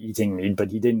avoid eating meat, but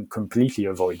he didn't completely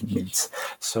avoid meat.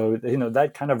 So,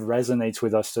 that kind of resonates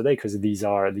with us today, because these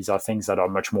are things that are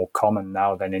much more common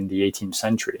now than in the 18th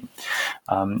century.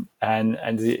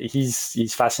 And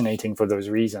he's fascinating for those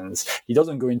reasons. He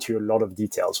doesn't go into a lot of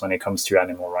details when it comes to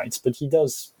animal rights, but he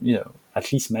does,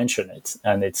 at least mention it.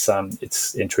 And it's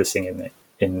interesting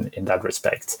in that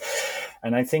respect.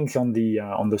 And I think on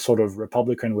the sort of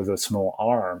Republican with a small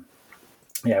r,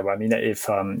 yeah, well,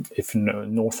 if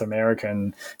North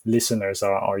American listeners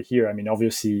are here,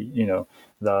 obviously,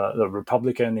 the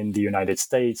Republican in the United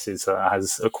States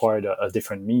has acquired a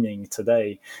different meaning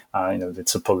today.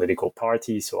 It's a political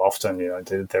party, so often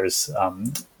there's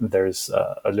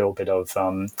a little bit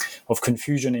of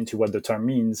confusion into what the term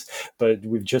means. But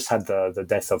we've just had the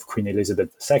death of Queen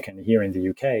Elizabeth II here in the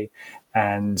UK,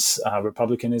 and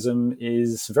republicanism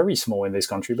is very small in this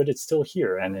country, but it's still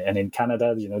here. And in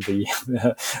Canada,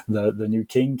 the new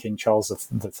King Charles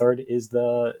III, is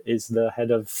the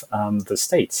head of the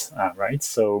state, right?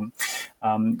 So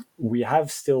we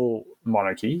have still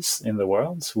monarchies in the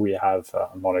world. We have a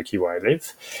monarchy where I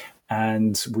live.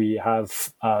 And we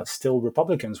have still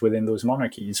Republicans within those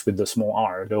monarchies with the small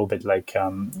r, a little bit like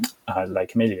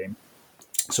Méliès.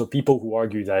 So people who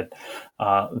argue that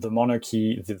the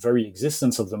monarchy, the very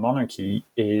existence of the monarchy,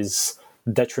 is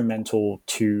detrimental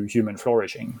to human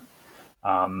flourishing.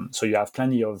 So you have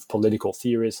plenty of political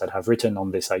theorists that have written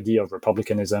on this idea of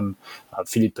republicanism.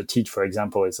 Philippe Petit, for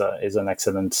example, is an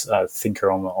excellent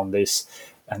thinker on this.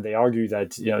 And they argue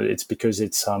that it's because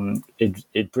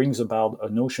it brings about a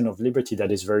notion of liberty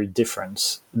that is very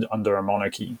different under a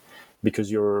monarchy, because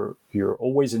you're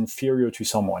always inferior to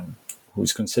someone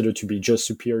who's considered to be just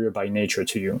superior by nature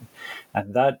to you,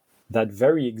 and that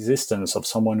very existence of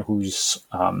someone who's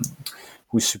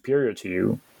superior to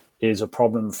you is a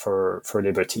problem for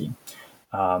liberty,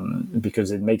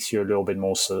 because it makes you a little bit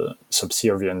more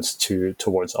subservient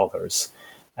towards others.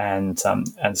 And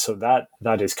so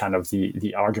that is kind of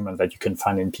the argument that you can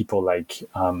find in people like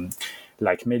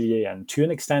Méliès, and to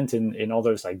an extent in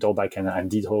others like D'Holbach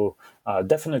and Diderot.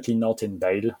 Definitely not in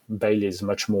Bayle. Bayle is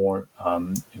much more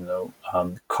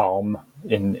calm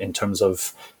in terms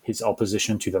of his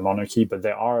opposition to the monarchy, but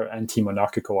there are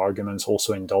anti-monarchical arguments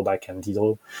also in D'Holbach and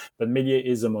Diderot. But Méliès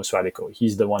is the most radical.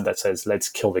 He's the one that says, let's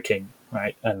kill the king,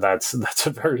 right? And that's a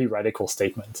very radical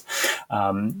statement.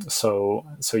 So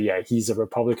yeah, he's a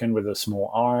Republican with a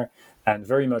small r, and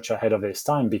very much ahead of his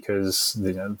time, because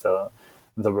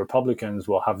the Republicans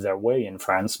will have their way in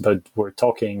France, but we're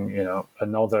talking,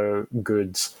 another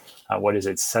good,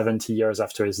 70 years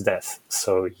after his death.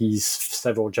 So he's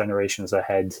several generations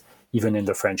ahead, even in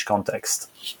the French context.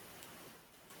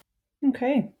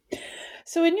 Okay.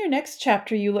 So in your next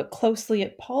chapter, you look closely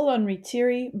at Paul-Henri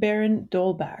Thierry, Baron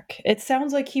d'Holbach. It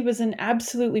sounds like he was an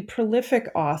absolutely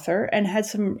prolific author and had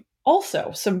some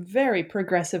very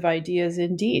progressive ideas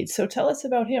indeed. So tell us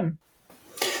about him.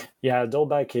 Yeah,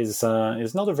 D'Holbach is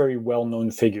not a very well-known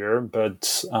figure,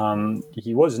 but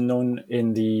he was known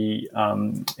in the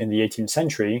 18th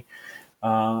century,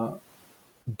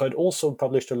 but also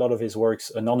published a lot of his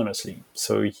works anonymously.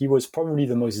 So he was probably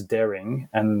the most daring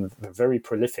and very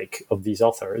prolific of these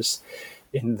authors,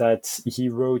 in that he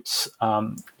wrote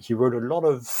a lot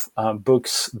of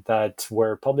books that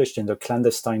were published in the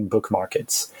clandestine book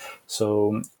markets.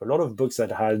 So a lot of books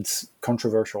that had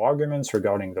controversial arguments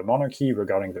regarding the monarchy,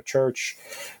 regarding the church,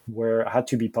 had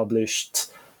to be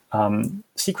published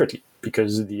secretly,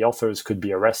 because the authors could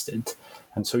be arrested.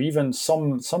 And so even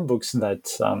some books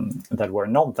that were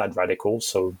not that radical.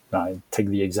 So I take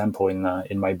the example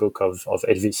in my book of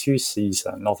Helvétius. He's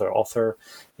another author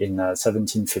in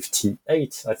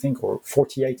 1758, I think, or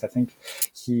 48, I think.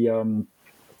 He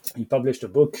published a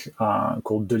book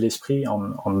called De l'Esprit,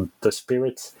 on the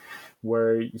spirit,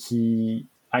 where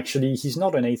he's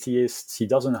not an atheist. He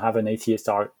doesn't have an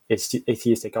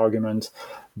atheistic argument,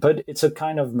 but it's a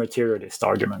kind of materialist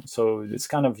argument. So it's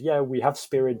kind of, we have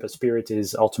spirit, but spirit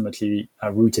is ultimately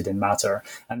rooted in matter.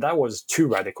 And that was too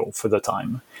radical for the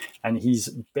time. And he's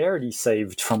barely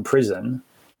saved from prison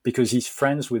because he's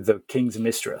friends with the king's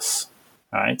mistress.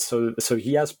 Right, so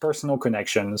he has personal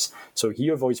connections, so he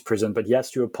avoids prison, but he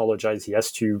has to apologize. He has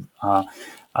to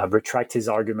retract his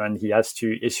argument. He has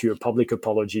to issue a public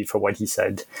apology for what he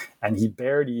said, and he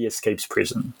barely escapes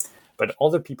prison. But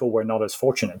other people were not as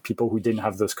fortunate, people who didn't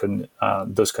have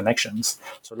those connections.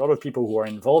 So a lot of people who are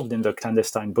involved in the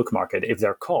clandestine book market, if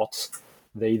they're caught,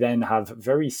 they then have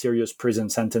very serious prison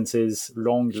sentences,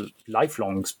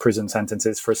 lifelong prison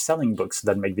sentences for selling books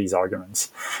that make these arguments.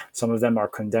 Some of them are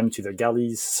condemned to the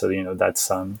galleys. So,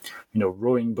 that's,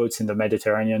 rowing boats in the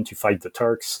Mediterranean to fight the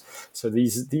Turks. So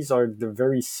these are the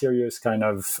very serious kind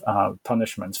of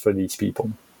punishments for these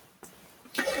people.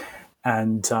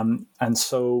 And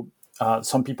so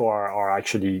some people are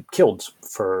actually killed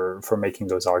for making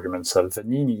those arguments.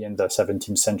 Vanini in the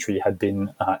 17th century had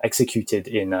been executed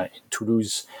in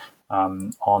Toulouse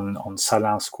on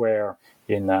Salin Square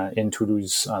in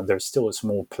Toulouse. There's still a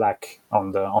small plaque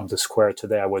on the square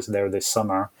today. I was there this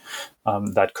summer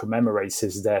that commemorates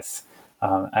his death.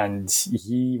 And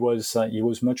he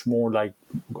was much more like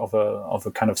of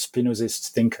a kind of Spinozist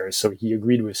thinker. So he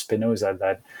agreed with Spinoza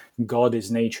that God is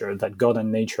nature, that God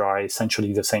and nature are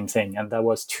essentially the same thing, and that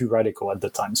was too radical at the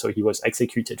time. So he was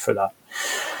executed for that.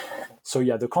 So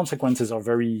the consequences are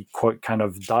very quite kind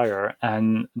of dire.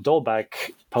 And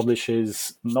D'Holbach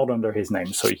publishes not under his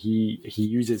name, so he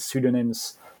uses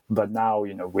pseudonyms. But now,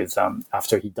 with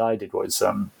after he died, it was.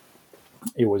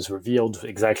 it was revealed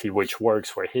exactly which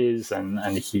works were his, and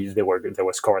there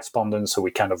was correspondence, so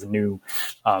we kind of knew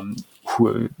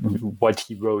what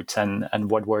he wrote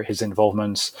and what were his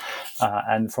involvements.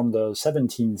 And from the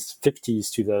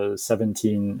 1750s to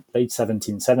the late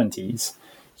 1770s,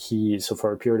 so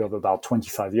for a period of about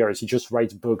 25 years, he just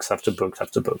writes books after book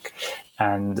after book.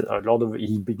 And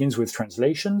he begins with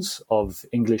translations of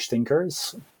English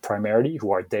thinkers, primarily,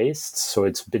 who are deists, so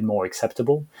it's a bit more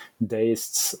acceptable.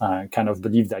 Deists kind of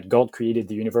believe that God created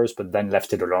the universe, but then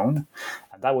left it alone.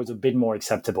 And that was a bit more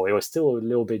acceptable. It was still a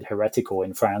little bit heretical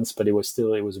in France, but it was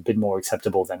a bit more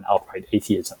acceptable than outright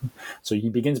atheism. So he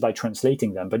begins by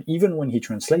translating them. But even when he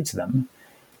translates them,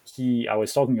 I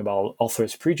was talking about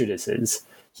authors' prejudices,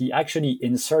 he actually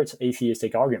inserts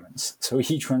atheistic arguments. So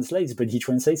he translates, but he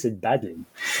translates it badly.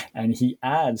 And he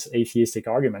adds atheistic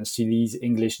arguments to these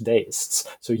English deists.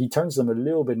 So he turns them a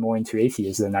little bit more into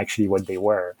atheists than actually what they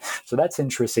were. So that's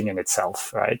interesting in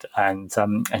itself, right? And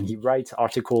he writes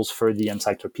articles for the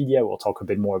encyclopedia. We'll talk a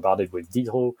bit more about it with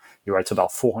Diderot. He writes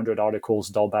about 400 articles,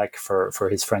 D'Holbach, for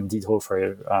his friend Diderot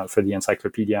for the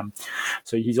encyclopedia.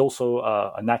 So he's also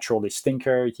a naturalist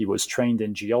thinker. He was trained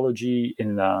in geology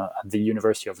at the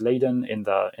University of Leiden in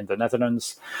the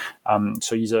Netherlands.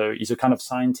 So he's a kind of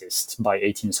scientist by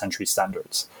 18th century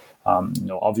standards.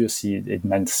 Obviously it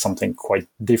meant something quite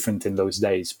different in those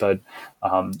days, but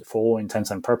for all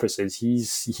intents and purposes,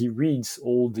 he reads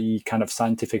all the kind of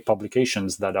scientific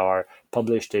publications that are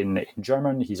published in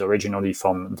German. He's originally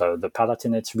from the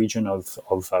Palatinate region of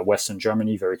Western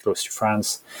Germany, very close to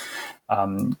France.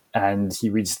 And he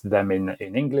reads them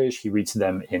in English, he reads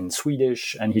them in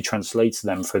Swedish, and he translates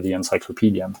them for the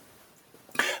encyclopedia.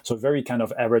 So a very kind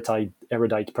of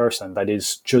erudite person that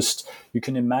is just, you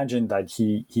can imagine that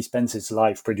he spends his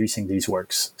life producing these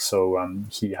works. So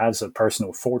he has a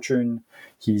personal fortune,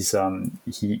 he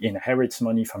inherits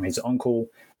money from his uncle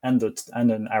and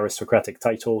an aristocratic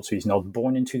title. So he's not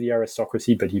born into the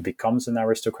aristocracy, but he becomes an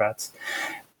aristocrat.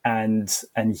 And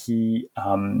he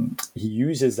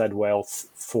uses that wealth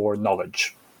for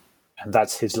knowledge. And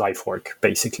that's his life work,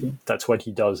 basically. That's what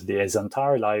he does. His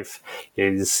entire life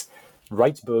is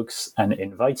writes books and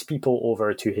invites people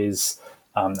over to his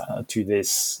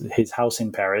house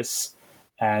in Paris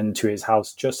and to his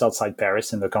house just outside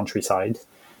Paris in the countryside.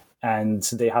 And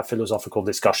they have philosophical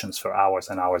discussions for hours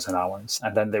and hours and hours.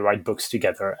 And then they write books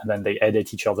together, and then they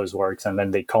edit each other's works, and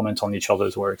then they comment on each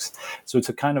other's works. So it's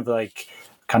a kind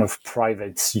of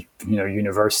private,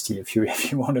 university, if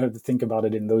you want to think about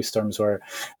it in those terms, where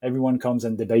everyone comes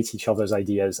and debates each other's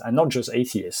ideas, and not just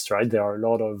atheists, right? There are a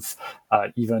lot of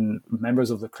even members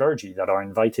of the clergy that are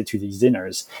invited to these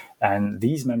dinners, and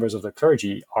these members of the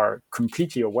clergy are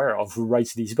completely aware of who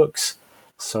writes these books.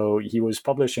 So he was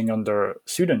publishing under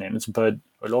pseudonyms, but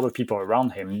a lot of people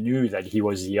around him knew that he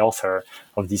was the author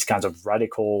of these kinds of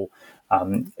radical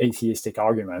atheistic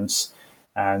arguments.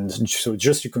 And so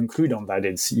just to conclude on that,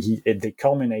 they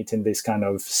culminate in this kind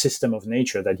of system of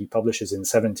nature that he publishes in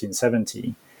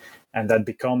 1770. And that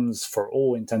becomes, for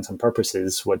all intents and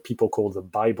purposes, what people call the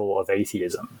Bible of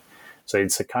atheism. So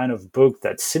it's a kind of book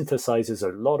that synthesizes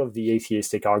a lot of the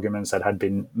atheistic arguments that had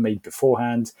been made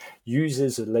beforehand,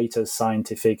 uses the latest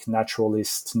scientific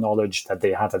naturalist knowledge that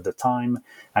they have at the time,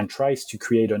 and tries to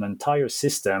create an entire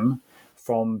system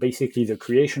from basically the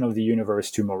creation of the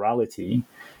universe to morality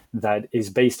that is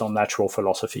based on natural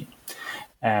philosophy.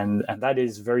 And that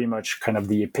is very much kind of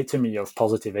the epitome of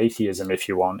positive atheism, if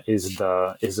you want, is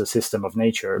the system of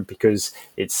nature, because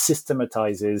it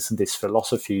systematizes this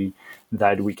philosophy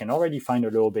that we can already find a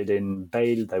little bit in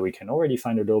Bayle, that we can already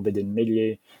find a little bit in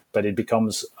Méliès, but it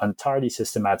becomes entirely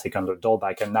systematic under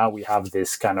D'Holbach. And now we have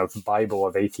this kind of Bible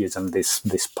of atheism,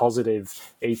 this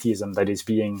positive atheism that is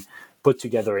being put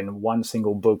together in one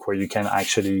single book, where you can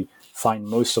actually find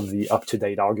most of the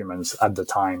up-to-date arguments at the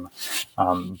time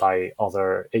by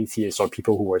other atheists or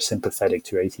people who were sympathetic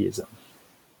to atheism.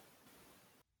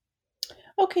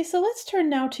 Okay, so let's turn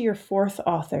now to your fourth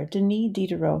author, Denis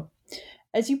Diderot.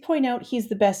 As you point out, he's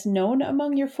the best known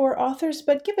among your four authors,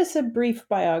 but give us a brief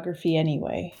biography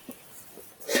anyway.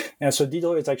 Yeah, so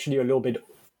Diderot is actually a little bit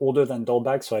older than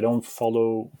D'Holbach, so I don't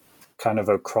follow kind of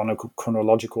a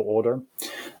chronological order.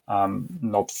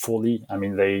 Not fully. I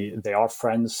mean, they are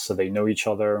friends, so they know each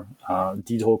other.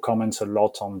 Diderot comments a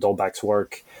lot on D'Holbach's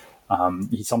work.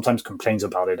 He sometimes complains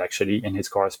about it, actually, in his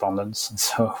correspondence.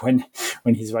 So when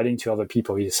he's writing to other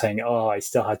people, he's saying, "Oh, I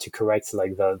still had to correct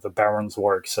like the Baron's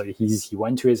work." So he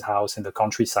went to his house in the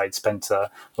countryside, spent a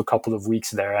couple of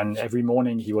weeks there, and every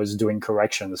morning he was doing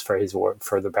corrections for his work,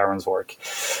 for the Baron's work.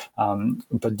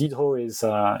 But Diderot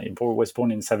was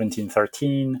born in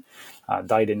 1713,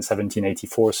 died in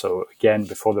 1784. So again,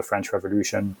 before the French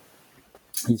Revolution.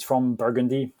 He's from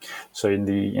Burgundy, so in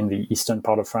the eastern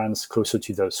part of France, closer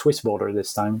to the Swiss border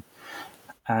this time.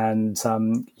 And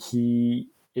he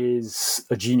is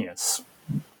a genius.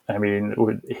 I mean,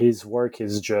 his work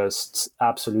is just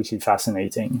absolutely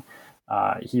fascinating.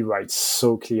 He writes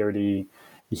so clearly.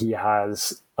 He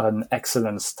has an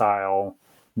excellent style.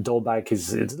 D'Holbach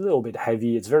it's a little bit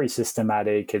heavy. It's very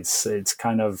systematic. It's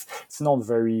not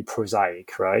very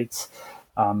prosaic, right?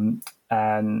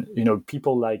 And,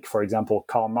 people like, for example,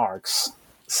 Karl Marx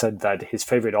said that his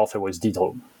favorite author was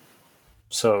Diderot.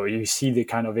 So you see the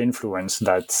kind of influence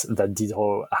that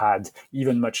Diderot had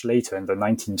even much later in the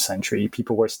 19th century.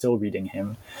 People were still reading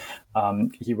him.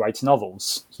 He writes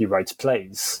novels. He writes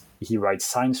plays. He writes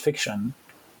science fiction.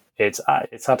 It's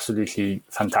absolutely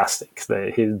fantastic.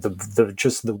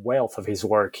 The wealth of his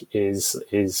work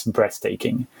is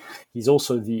breathtaking. He's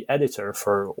also the editor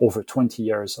for over 20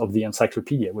 years of the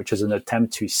Encyclopedia, which is an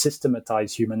attempt to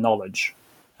systematize human knowledge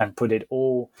and put it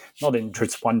all, not in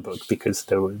just one book, because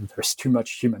there's too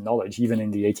much human knowledge, even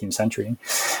in the 18th century,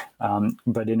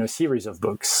 but in a series of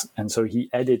books. And so he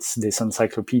edits this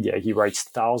encyclopedia. He writes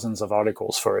thousands of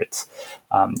articles for it.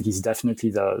 He's definitely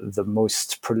the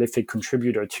most prolific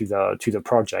contributor to the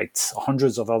project.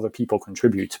 Hundreds of other people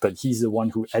contribute, but he's the one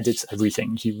who edits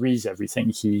everything. He reads everything.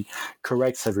 He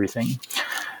corrects everything.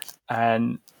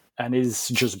 And is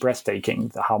just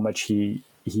breathtaking how much he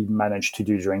managed to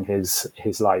do during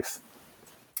his life.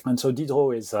 And so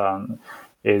Diderot is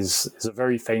a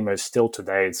very famous, still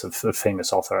today, it's a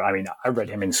famous author. I mean, I read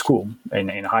him in school,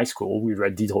 in high school. We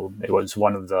read Diderot. It was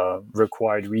one of the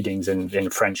required readings in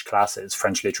French classes,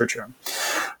 French literature.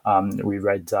 We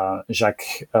read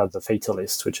Jacques the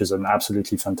Fatalist, which is an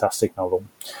absolutely fantastic novel.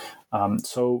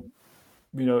 So,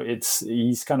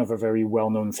 he's kind of a very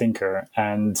well-known thinker.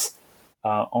 And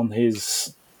on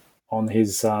his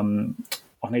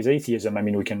atheism, I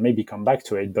mean, we can maybe come back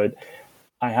to it, but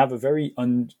I have a very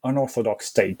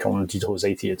unorthodox take on Diderot's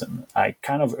atheism. I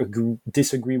kind of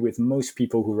disagree with most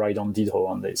people who write on Diderot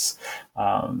on this.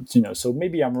 So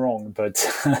maybe I'm wrong, but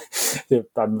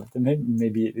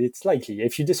maybe it's likely.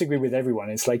 If you disagree with everyone,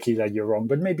 it's likely that you're wrong.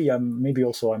 But maybe I'm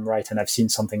right, and I've seen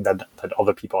something that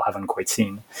other people haven't quite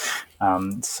seen.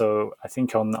 So I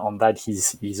think on that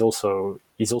he's also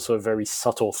a very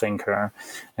subtle thinker,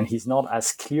 and he's not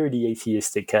as clearly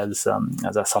atheistic as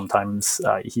sometimes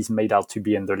he's made out to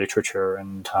be in the literature.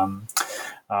 And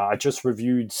I just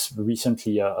reviewed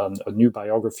recently a new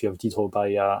biography of Diderot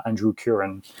by Andrew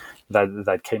Curran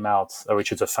that came out,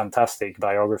 which is a fantastic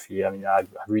biography. I mean, I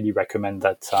really recommend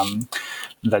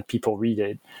that people read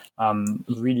it.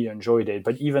 Really enjoyed it,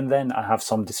 but even then, I have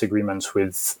some disagreements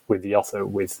with the author,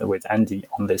 with Andy,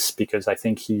 on this, because I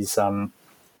think he's a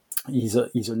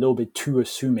little bit too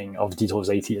assuming of Diderot's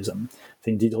atheism. I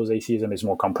think Diderot's atheism is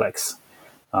more complex.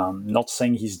 Not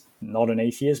saying he's not an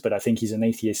atheist, but I think he's an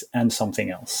atheist and something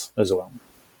else as well.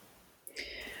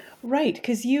 Right,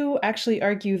 because you actually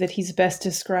argue that he's best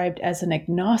described as an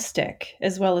agnostic,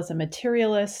 as well as a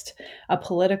materialist, a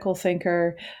political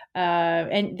thinker,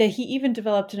 and that he even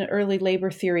developed an early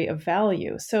labor theory of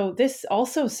value. So this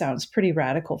also sounds pretty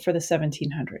radical for the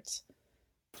 1700s.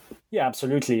 Yeah,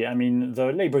 absolutely. I mean,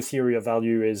 the labor theory of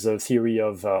value is a theory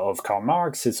of Karl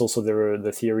Marx. It's also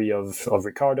the theory of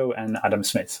Ricardo and Adam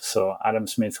Smith. So Adam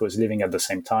Smith was living at the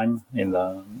same time.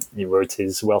 He wrote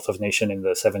his Wealth of Nations in the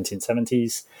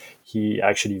 1770s. He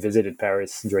actually visited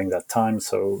Paris during that time.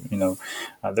 So,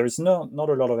 there's not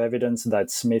a lot of evidence that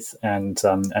Smith and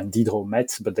Diderot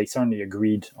met, but they certainly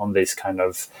agreed on this kind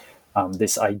of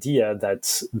this idea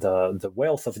that the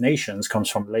wealth of nations comes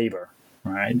from labor.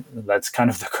 Right, that's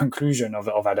kind of the conclusion of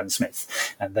Adam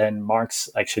Smith, and then Marx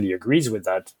actually agrees with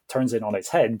that, turns it on its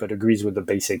head, but agrees with the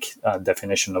basic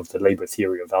definition of the labor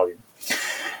theory of value.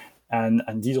 And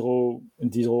Diderot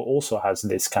also has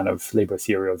this kind of labor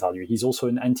theory of value. He's also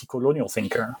an anti-colonial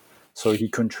thinker, so he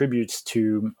contributes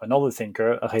to another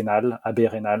thinker, Raynal,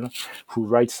 Abbé Raynal, who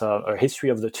writes a history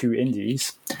of the two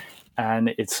Indies,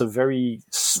 and it's a very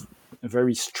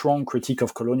strong critique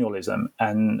of colonialism.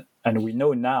 And we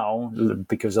know now,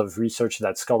 because of research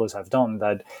that scholars have done,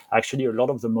 that actually a lot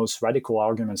of the most radical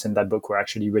arguments in that book were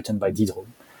actually written by Diderot.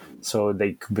 So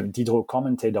Diderot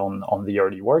commented on the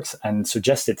early works and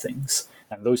suggested things.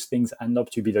 And those things end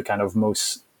up to be the kind of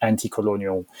most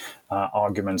anti-colonial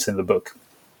arguments in the book.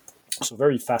 So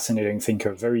very fascinating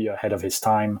thinker, very ahead of his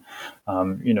time.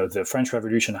 The French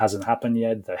Revolution hasn't happened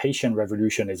yet. The Haitian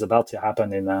Revolution is about to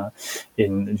happen in the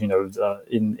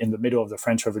middle of the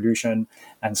French Revolution,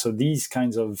 and so these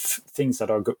kinds of things that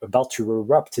are about to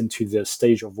erupt into the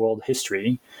stage of world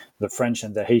history, the French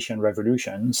and the Haitian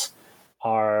revolutions,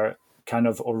 are kind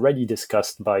of already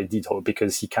discussed by Diderot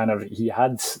because he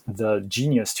had the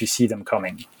genius to see them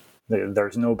coming.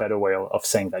 There's no better way of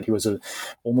saying that. He was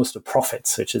almost a prophet,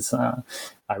 which is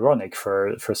ironic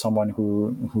for someone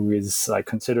who is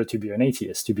considered to be an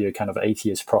atheist, to be a kind of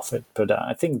atheist prophet. But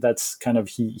I think that's kind of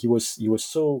he was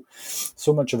so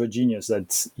much of a genius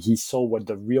that he saw what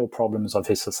the real problems of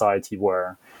his society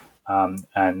were,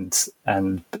 and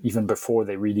even before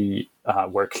they really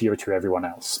were clear to everyone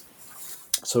else.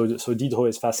 So Diderot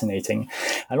is fascinating.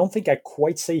 I don't think I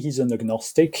quite say he's an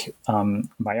agnostic.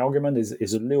 My argument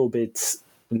is a little bit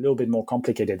more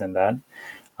complicated than that.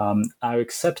 I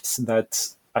accept that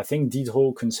I think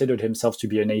Diderot considered himself to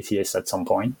be an atheist at some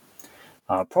point,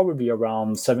 probably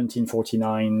around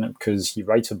 1749, because he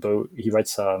writes a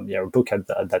book at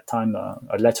that time,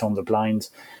 a letter on the blind,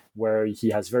 where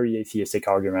he has very atheistic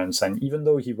arguments. And even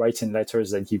though he writes in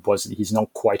letters that he's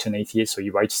not quite an atheist, so he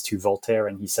writes to Voltaire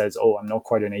and he says, "Oh, I'm not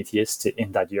quite an atheist,"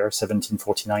 in that year,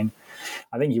 1749.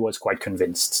 I think he was quite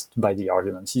convinced by the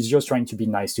arguments. He's just trying to be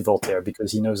nice to Voltaire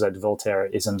because he knows that Voltaire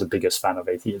isn't the biggest fan of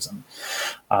atheism.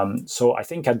 So I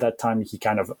think at that time he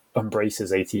kind of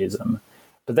embraces atheism,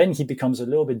 but then he becomes a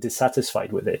little bit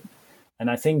dissatisfied with it. And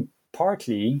I think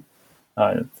partly,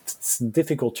 it's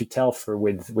difficult to tell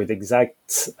with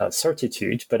exact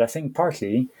certitude, but I think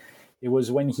partly it was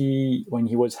when he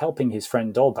was helping his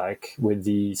friend D'Holbach with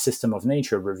the System of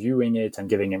Nature, reviewing it and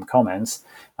giving him comments.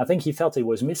 I think he felt it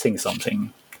was missing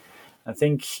something. I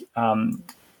think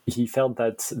he felt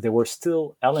that there were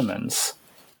still elements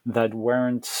that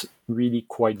weren't really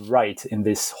quite right in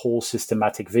this whole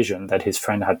systematic vision that his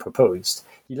friend had proposed.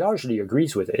 He largely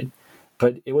agrees with it,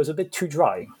 but it was a bit too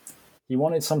dry. He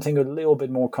wanted something a little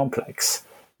bit more complex.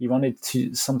 He wanted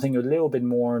something a little bit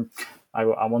more,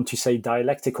 I want to say,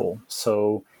 dialectical.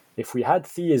 So if we had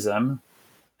theism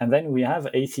and then we have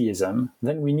atheism,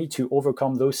 then we need to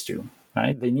overcome those two,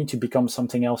 right? They need to become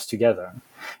something else together.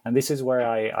 And this is where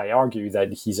I argue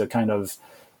that he's a kind of,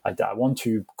 I want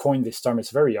to coin this term,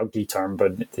 it's a very ugly term,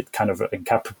 but it kind of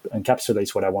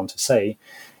encapsulates what I want to say,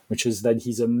 which is that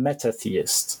he's a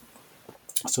meta-theist.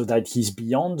 So that he's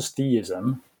beyond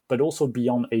theism, but also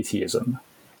beyond atheism,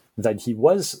 that he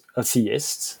was a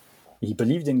theist, he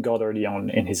believed in God early on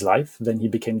in his life, then he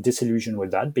became disillusioned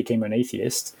with that, became an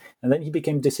atheist, and then he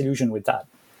became disillusioned with that.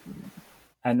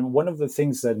 And one of the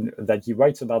things that he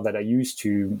writes about that I use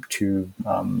to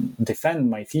defend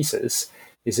my thesis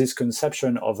is his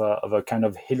conception of a kind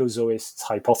of Helozoist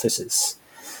hypothesis.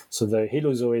 So the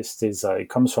Helozoist it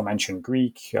comes from ancient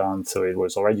Greek, so it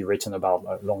was already written about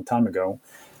a long time ago.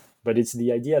 But it's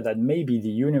the idea that maybe the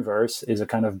universe is a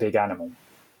kind of big animal.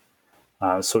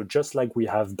 So just like we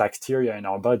have bacteria in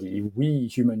our body, we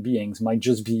human beings might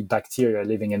just be bacteria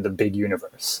living in the big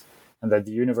universe, and that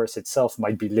the universe itself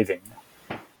might be living.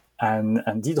 And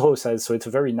Diderot says, so it's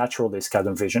a very naturalist kind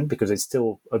of vision because it's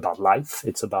still about life.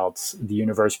 It's about the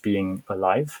universe being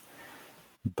alive.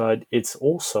 But it's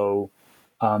also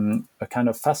a kind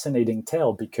of fascinating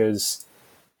tale because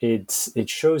it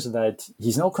shows that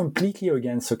he's not completely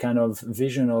against a kind of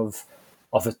vision of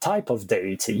a type of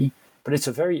deity, but it's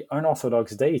a very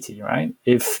unorthodox deity, right?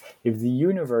 If the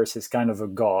universe is kind of a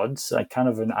god, like kind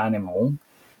of an animal,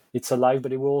 it's alive,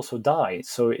 but it will also die.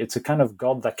 So it's a kind of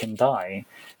god that can die.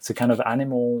 It's a kind of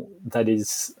animal that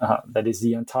is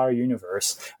the entire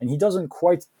universe. And he doesn't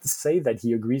quite say that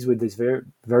he agrees with this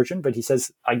version, but he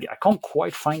says, I can't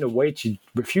quite find a way to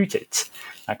refute it.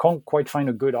 I can't quite find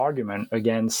a good argument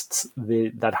against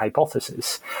that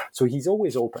hypothesis. So he's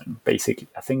always open, basically.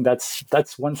 I think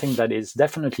that's one thing that is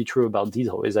definitely true about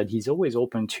Diderot, is that he's always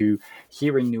open to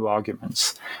hearing new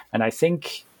arguments. And I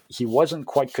think he wasn't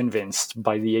quite convinced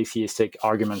by the atheistic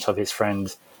arguments of his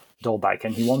friend D'Holbach,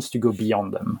 and he wants to go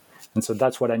beyond them. And so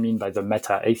that's what I mean by the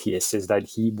meta-atheist, is that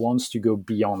he wants to go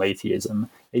beyond atheism.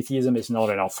 Atheism is not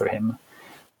enough for him.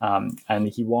 And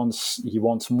he wants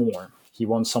more. He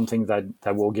wants something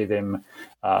that will give him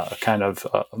a kind of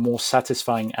a more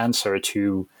satisfying answer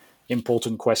to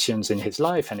important questions in his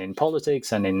life and in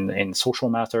politics and in social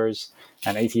matters.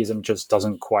 And atheism just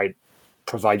doesn't quite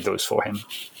provide those for him.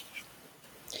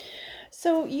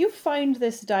 So you find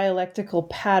this dialectical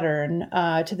pattern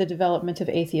to the development of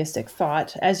atheistic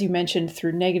thought, as you mentioned,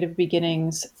 through negative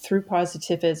beginnings, through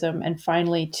positivism, and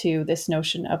finally to this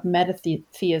notion of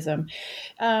metatheism.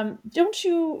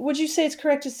 Would you say it's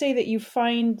correct to say that you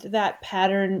find that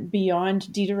pattern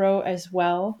beyond Diderot as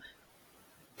well?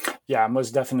 Yeah,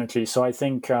 most definitely. So I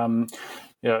think in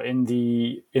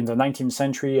the 19th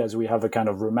century, as we have a kind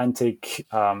of romantic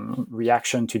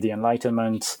reaction to the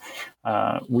Enlightenment,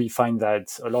 we find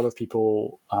that a lot of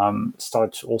people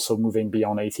start also moving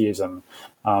beyond atheism.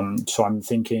 So I'm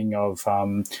thinking of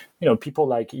people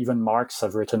like even Marx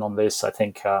have written on this. I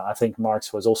think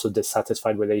Marx was also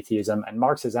dissatisfied with atheism, and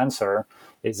Marx's answer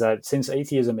is that since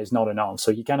atheism is not enough,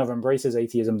 so he kind of embraces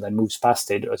atheism, then moves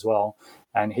past it as well.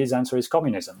 And his answer is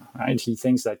communism, right? He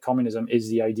thinks that communism is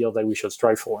the ideal that we should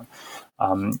strive for.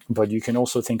 But you can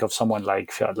also think of someone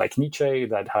like Nietzsche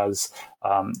that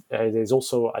is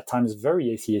also at times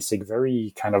very atheistic,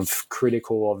 very kind of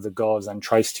critical of the gods, and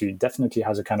definitely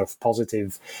has a kind of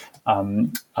positive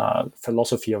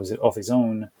philosophy of his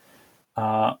own.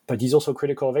 But he's also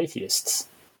critical of atheists.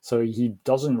 So he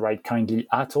doesn't write kindly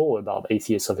at all about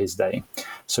atheists of his day.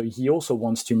 So he also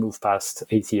wants to move past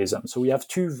atheism. So we have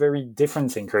two very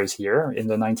different thinkers here in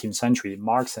the 19th century,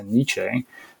 Marx and Nietzsche,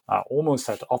 almost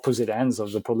at opposite ends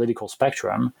of the political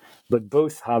spectrum, but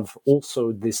both have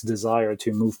also this desire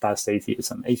to move past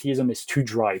atheism. Atheism is too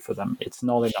dry for them. It's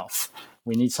not enough.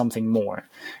 We need something more.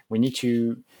 We need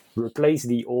to replace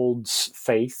the old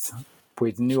faith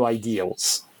with new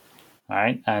ideals.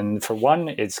 Right? And for one,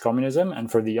 it's communism, and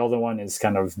for the other one is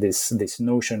kind of this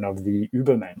notion of the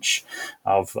Übermensch,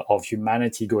 of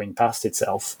humanity going past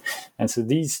itself. And so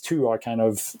these two are kind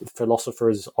of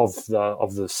philosophers of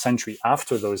the century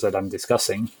after those that I'm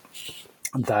discussing,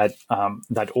 that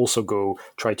also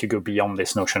try to go beyond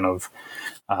this notion of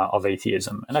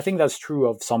atheism, and I think that's true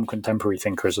of some contemporary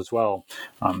thinkers as well.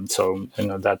 So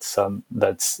that's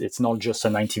it's not just a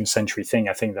 19th century thing.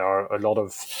 I think there are a lot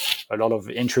of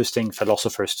interesting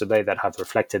philosophers today that have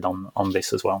reflected on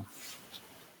this as well.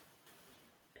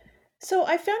 So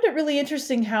I found it really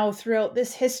interesting how throughout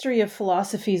this history of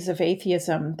philosophies of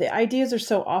atheism, the ideas are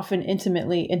so often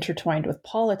intimately intertwined with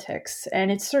politics.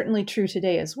 And it's certainly true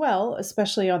today as well,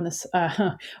 especially on this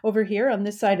over here on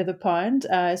this side of the pond,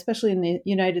 especially in the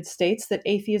United States, that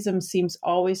atheism seems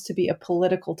always to be a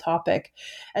political topic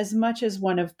as much as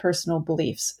one of personal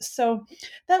beliefs. So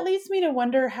that leads me to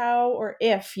wonder how or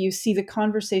if you see the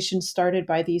conversation started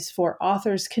by these four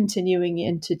authors continuing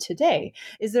into today.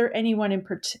 Is there anyone in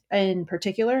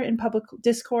particular in public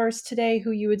discourse today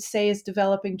who you would say is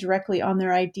developing directly on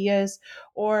their ideas,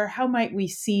 or how might we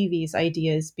see these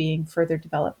ideas being further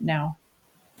developed now?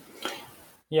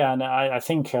 Yeah, and I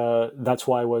think that's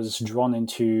why I was drawn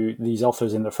into these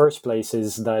authors in the first place,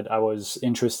 is that I was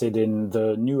interested in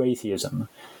the new atheism.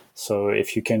 So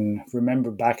if you can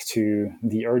remember back to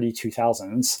the early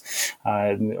 2000s,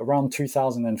 around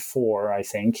 2004, I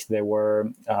think, there were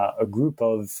a group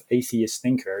of atheist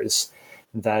thinkers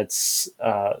that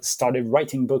started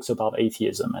writing books about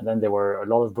atheism. And then there were a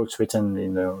lot of books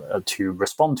written to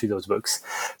respond to those books.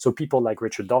 So people like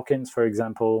Richard Dawkins, for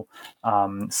example,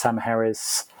 Sam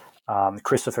Harris,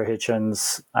 Christopher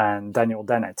Hitchens, and Daniel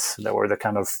Dennett. They were the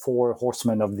kind of four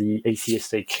horsemen of the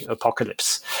atheistic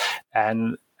apocalypse.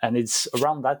 And it's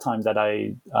around that time that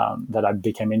I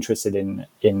became interested in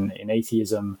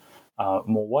atheism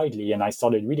more widely, and I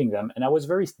started reading them, and I was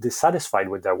very dissatisfied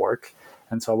with their work,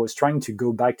 and so I was trying to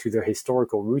go back to the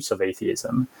historical roots of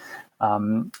atheism.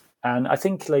 And I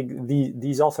think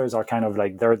these authors are kind of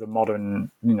like, they're the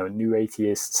modern new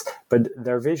atheists, but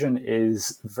their vision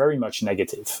is very much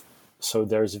negative. So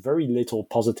there's very little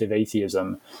positive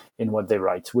atheism in what they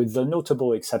write, with the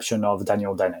notable exception of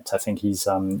Daniel Dennett. I think he's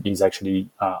actually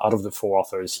out of the four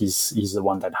authors, he's the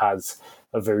one that has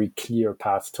a very clear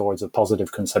path towards a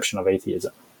positive conception of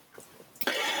atheism.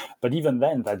 But even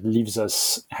then, that leaves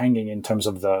us hanging in terms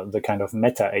of the kind of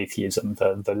meta-atheism,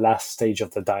 the last stage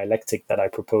of the dialectic that I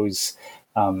propose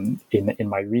in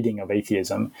my reading of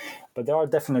atheism. But there are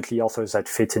definitely authors that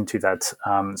fit into that.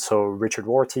 So Richard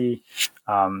Rorty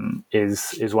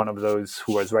is one of those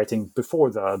who was writing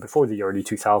before the early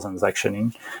 2000s,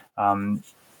 actually.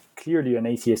 Clearly an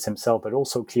atheist himself, but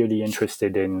also clearly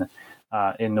interested in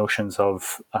notions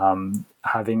of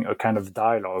having a kind of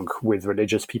dialogue with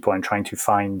religious people and trying to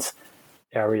find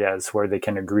areas where they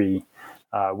can agree.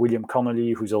 William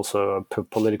Connolly, who's also a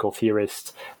political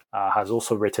theorist, has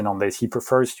also written on this. He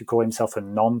prefers to call himself a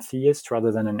non-theist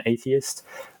rather than an atheist,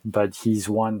 but he's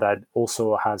one that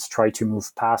also has tried to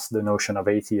move past the notion of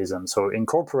atheism. So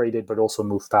incorporate it, but also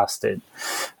move past it.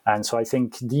 And so I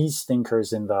think these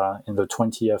thinkers in the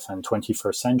 20th and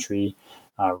 21st century,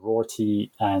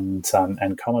 Rorty and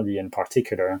Connolly in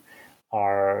particular,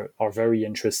 are very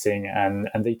interesting, and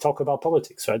they talk about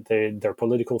politics, right? They're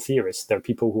political theorists. They're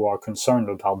people who are concerned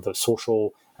about the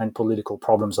social and political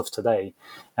problems of today,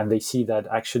 and they see that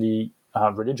actually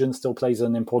religion still plays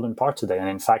an important part today, and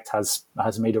in fact has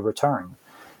made a return.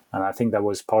 And I think that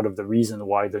was part of the reason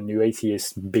why the New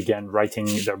Atheists began writing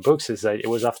their books, is that it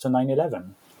was after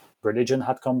 9/11. Religion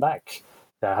had come back.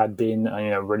 There had been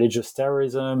religious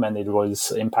terrorism, and it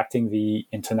was impacting the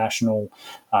international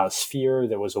sphere.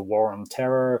 There was a war on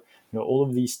terror. All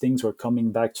of these things were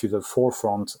coming back to the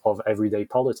forefront of everyday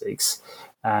politics,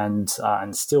 and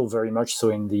still very much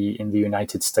so in the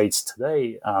United States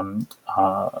today.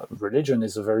 Religion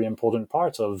is a very important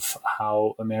part of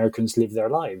how Americans live their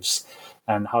lives,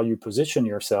 and how you position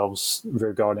yourselves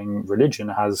regarding religion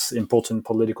has important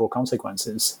political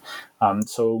consequences.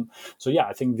 So yeah,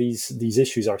 I think these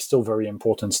issues are still very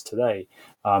important today.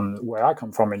 Where I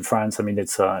come from in France, I mean,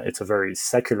 it's a very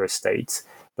secular state,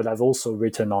 but I've also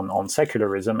written on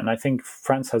secularism, and I think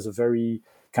France has a very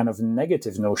kind of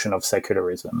negative notion of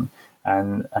secularism,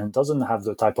 and doesn't have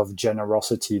the type of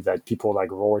generosity that people like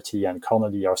Rorty and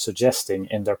Connolly are suggesting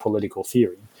in their political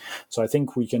theory. So I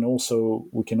think we can also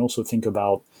think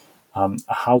about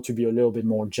how to be a little bit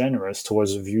more generous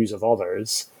towards the views of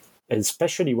others,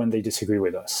 especially when they disagree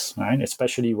with us, right?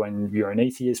 Especially when you're an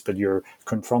atheist, but you're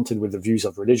confronted with the views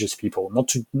of religious people,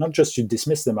 not just to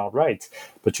dismiss them outright,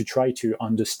 but to try to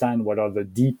understand what are the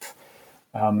deep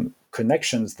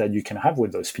connections that you can have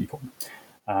with those people.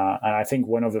 And I think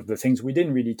one of the things, we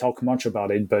didn't really talk much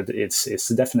about it, but it's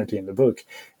definitely in the book,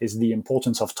 is the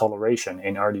importance of toleration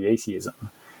in early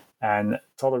atheism. And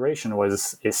toleration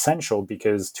was essential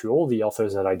because to all the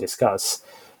authors that I discuss,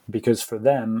 because for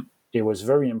them, it was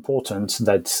very important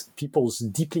that people's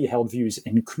deeply held views,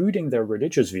 including their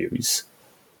religious views,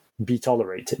 be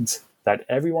tolerated. That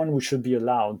everyone should be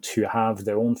allowed to have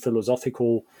their own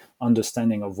philosophical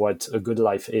understanding of what a good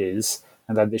life is,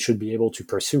 and that they should be able to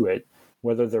pursue it,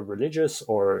 whether they're religious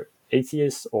or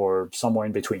atheist or somewhere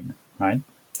in between, right?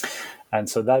 And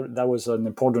so that was an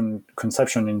important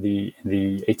conception in the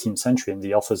 18th century in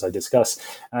the authors I discuss.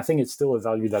 And I think it's still a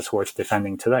value that's worth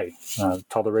defending today.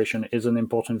 Toleration is an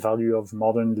important value of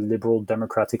modern liberal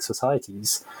democratic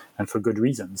societies, and for good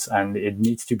reasons. And it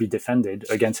needs to be defended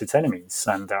against its enemies.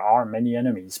 And there are many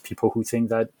enemies, people who think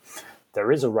that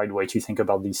there is a right way to think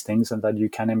about these things and that you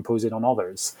can impose it on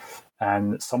others.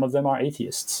 And some of them are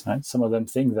atheists, right? Some of them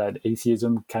think that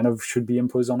atheism kind of should be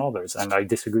imposed on others. And I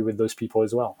disagree with those people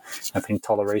as well. I think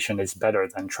toleration is better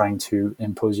than trying to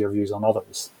impose your views on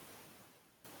others.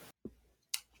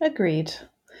 Agreed.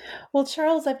 Well,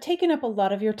 Charles, I've taken up a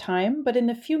lot of your time, but in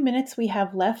the few minutes we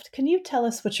have left, can you tell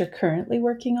us what you're currently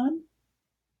working on?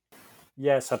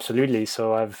 Yes, absolutely.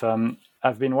 So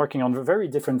I've been working on very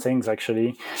different things,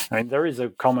 actually. I mean, there is a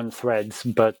common thread,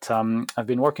 but I've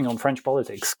been working on French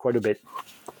politics quite a bit.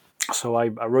 So I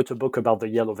wrote a book about the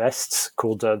Yellow Vests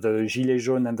called The Gilets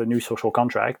Jaunes and the New Social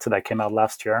Contract that came out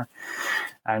last year.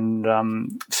 And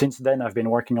since then, I've been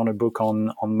working on a book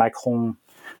on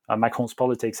Macron's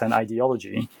politics and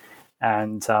ideology.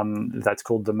 And that's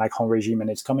called The Macron Regime, and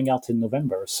it's coming out in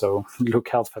November. So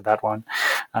look out for that one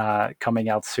coming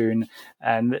out soon.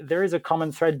 And there is a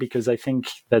common thread because I think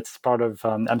that's part of,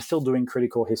 I'm still doing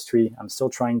critical history. I'm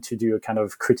still trying to do a kind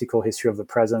of critical history of the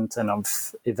present and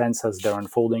of events as they're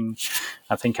unfolding.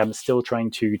 I think I'm still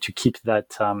trying to keep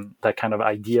that kind of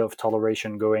idea of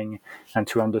toleration going and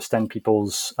to understand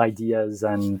people's ideas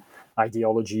and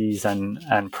ideologies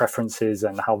and preferences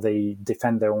and how they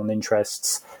defend their own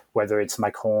interests, whether it's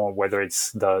Macron or whether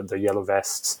it's the Yellow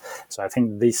Vests. So I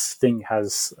think this thing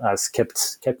has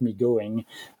kept me going.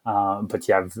 But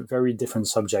yeah, very different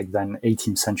subject than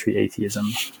 18th century atheism.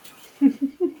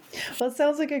 Well, it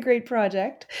sounds like a great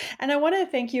project. And I want to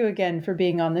thank you again for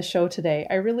being on the show today.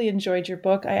 I really enjoyed your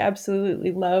book. I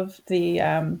absolutely love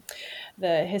the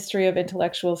history of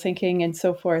intellectual thinking and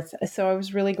so forth. So I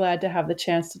was really glad to have the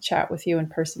chance to chat with you in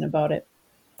person about it.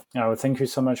 Oh, thank you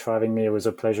so much for having me. It was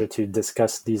a pleasure to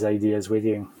discuss these ideas with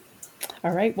you.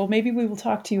 All right. Well, maybe we will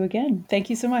talk to you again. Thank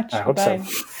you so much. I hope so.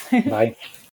 Bye.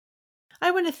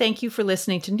 I want to thank you for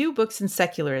listening to New Books in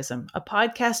Secularism, a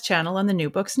podcast channel on the New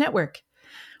Books Network.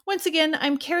 Once again,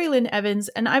 I'm Carrie Lynn Evans,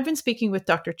 and I've been speaking with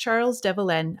Dr. Charles de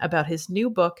Villennes about his new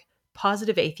book,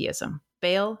 Positive Atheism,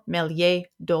 Bayle, Mellier,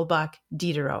 D'Holbach,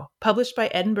 Diderot, published by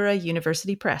Edinburgh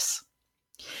University Press.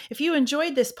 If you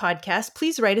enjoyed this podcast,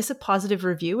 please write us a positive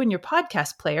review in your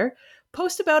podcast player,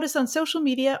 post about us on social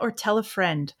media, or tell a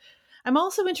friend. I'm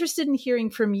also interested in hearing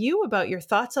from you about your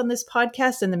thoughts on this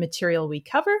podcast and the material we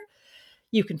cover.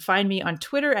 You can find me on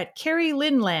Twitter at Carrie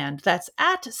Linland. That's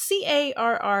at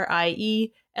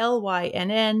CarrieLynnLand.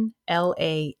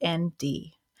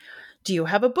 Do you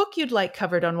have a book you'd like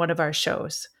covered on one of our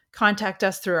shows? Contact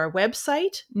us through our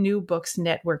website,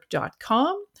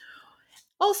 newbooksnetwork.com.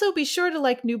 Also, be sure to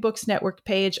like New Books Network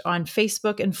page on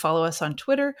Facebook and follow us on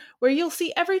Twitter, where you'll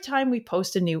see every time we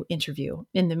post a new interview.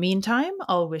 In the meantime,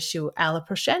 I'll wish you à la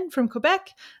prochaine from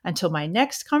Quebec until my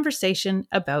next conversation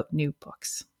about new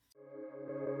books.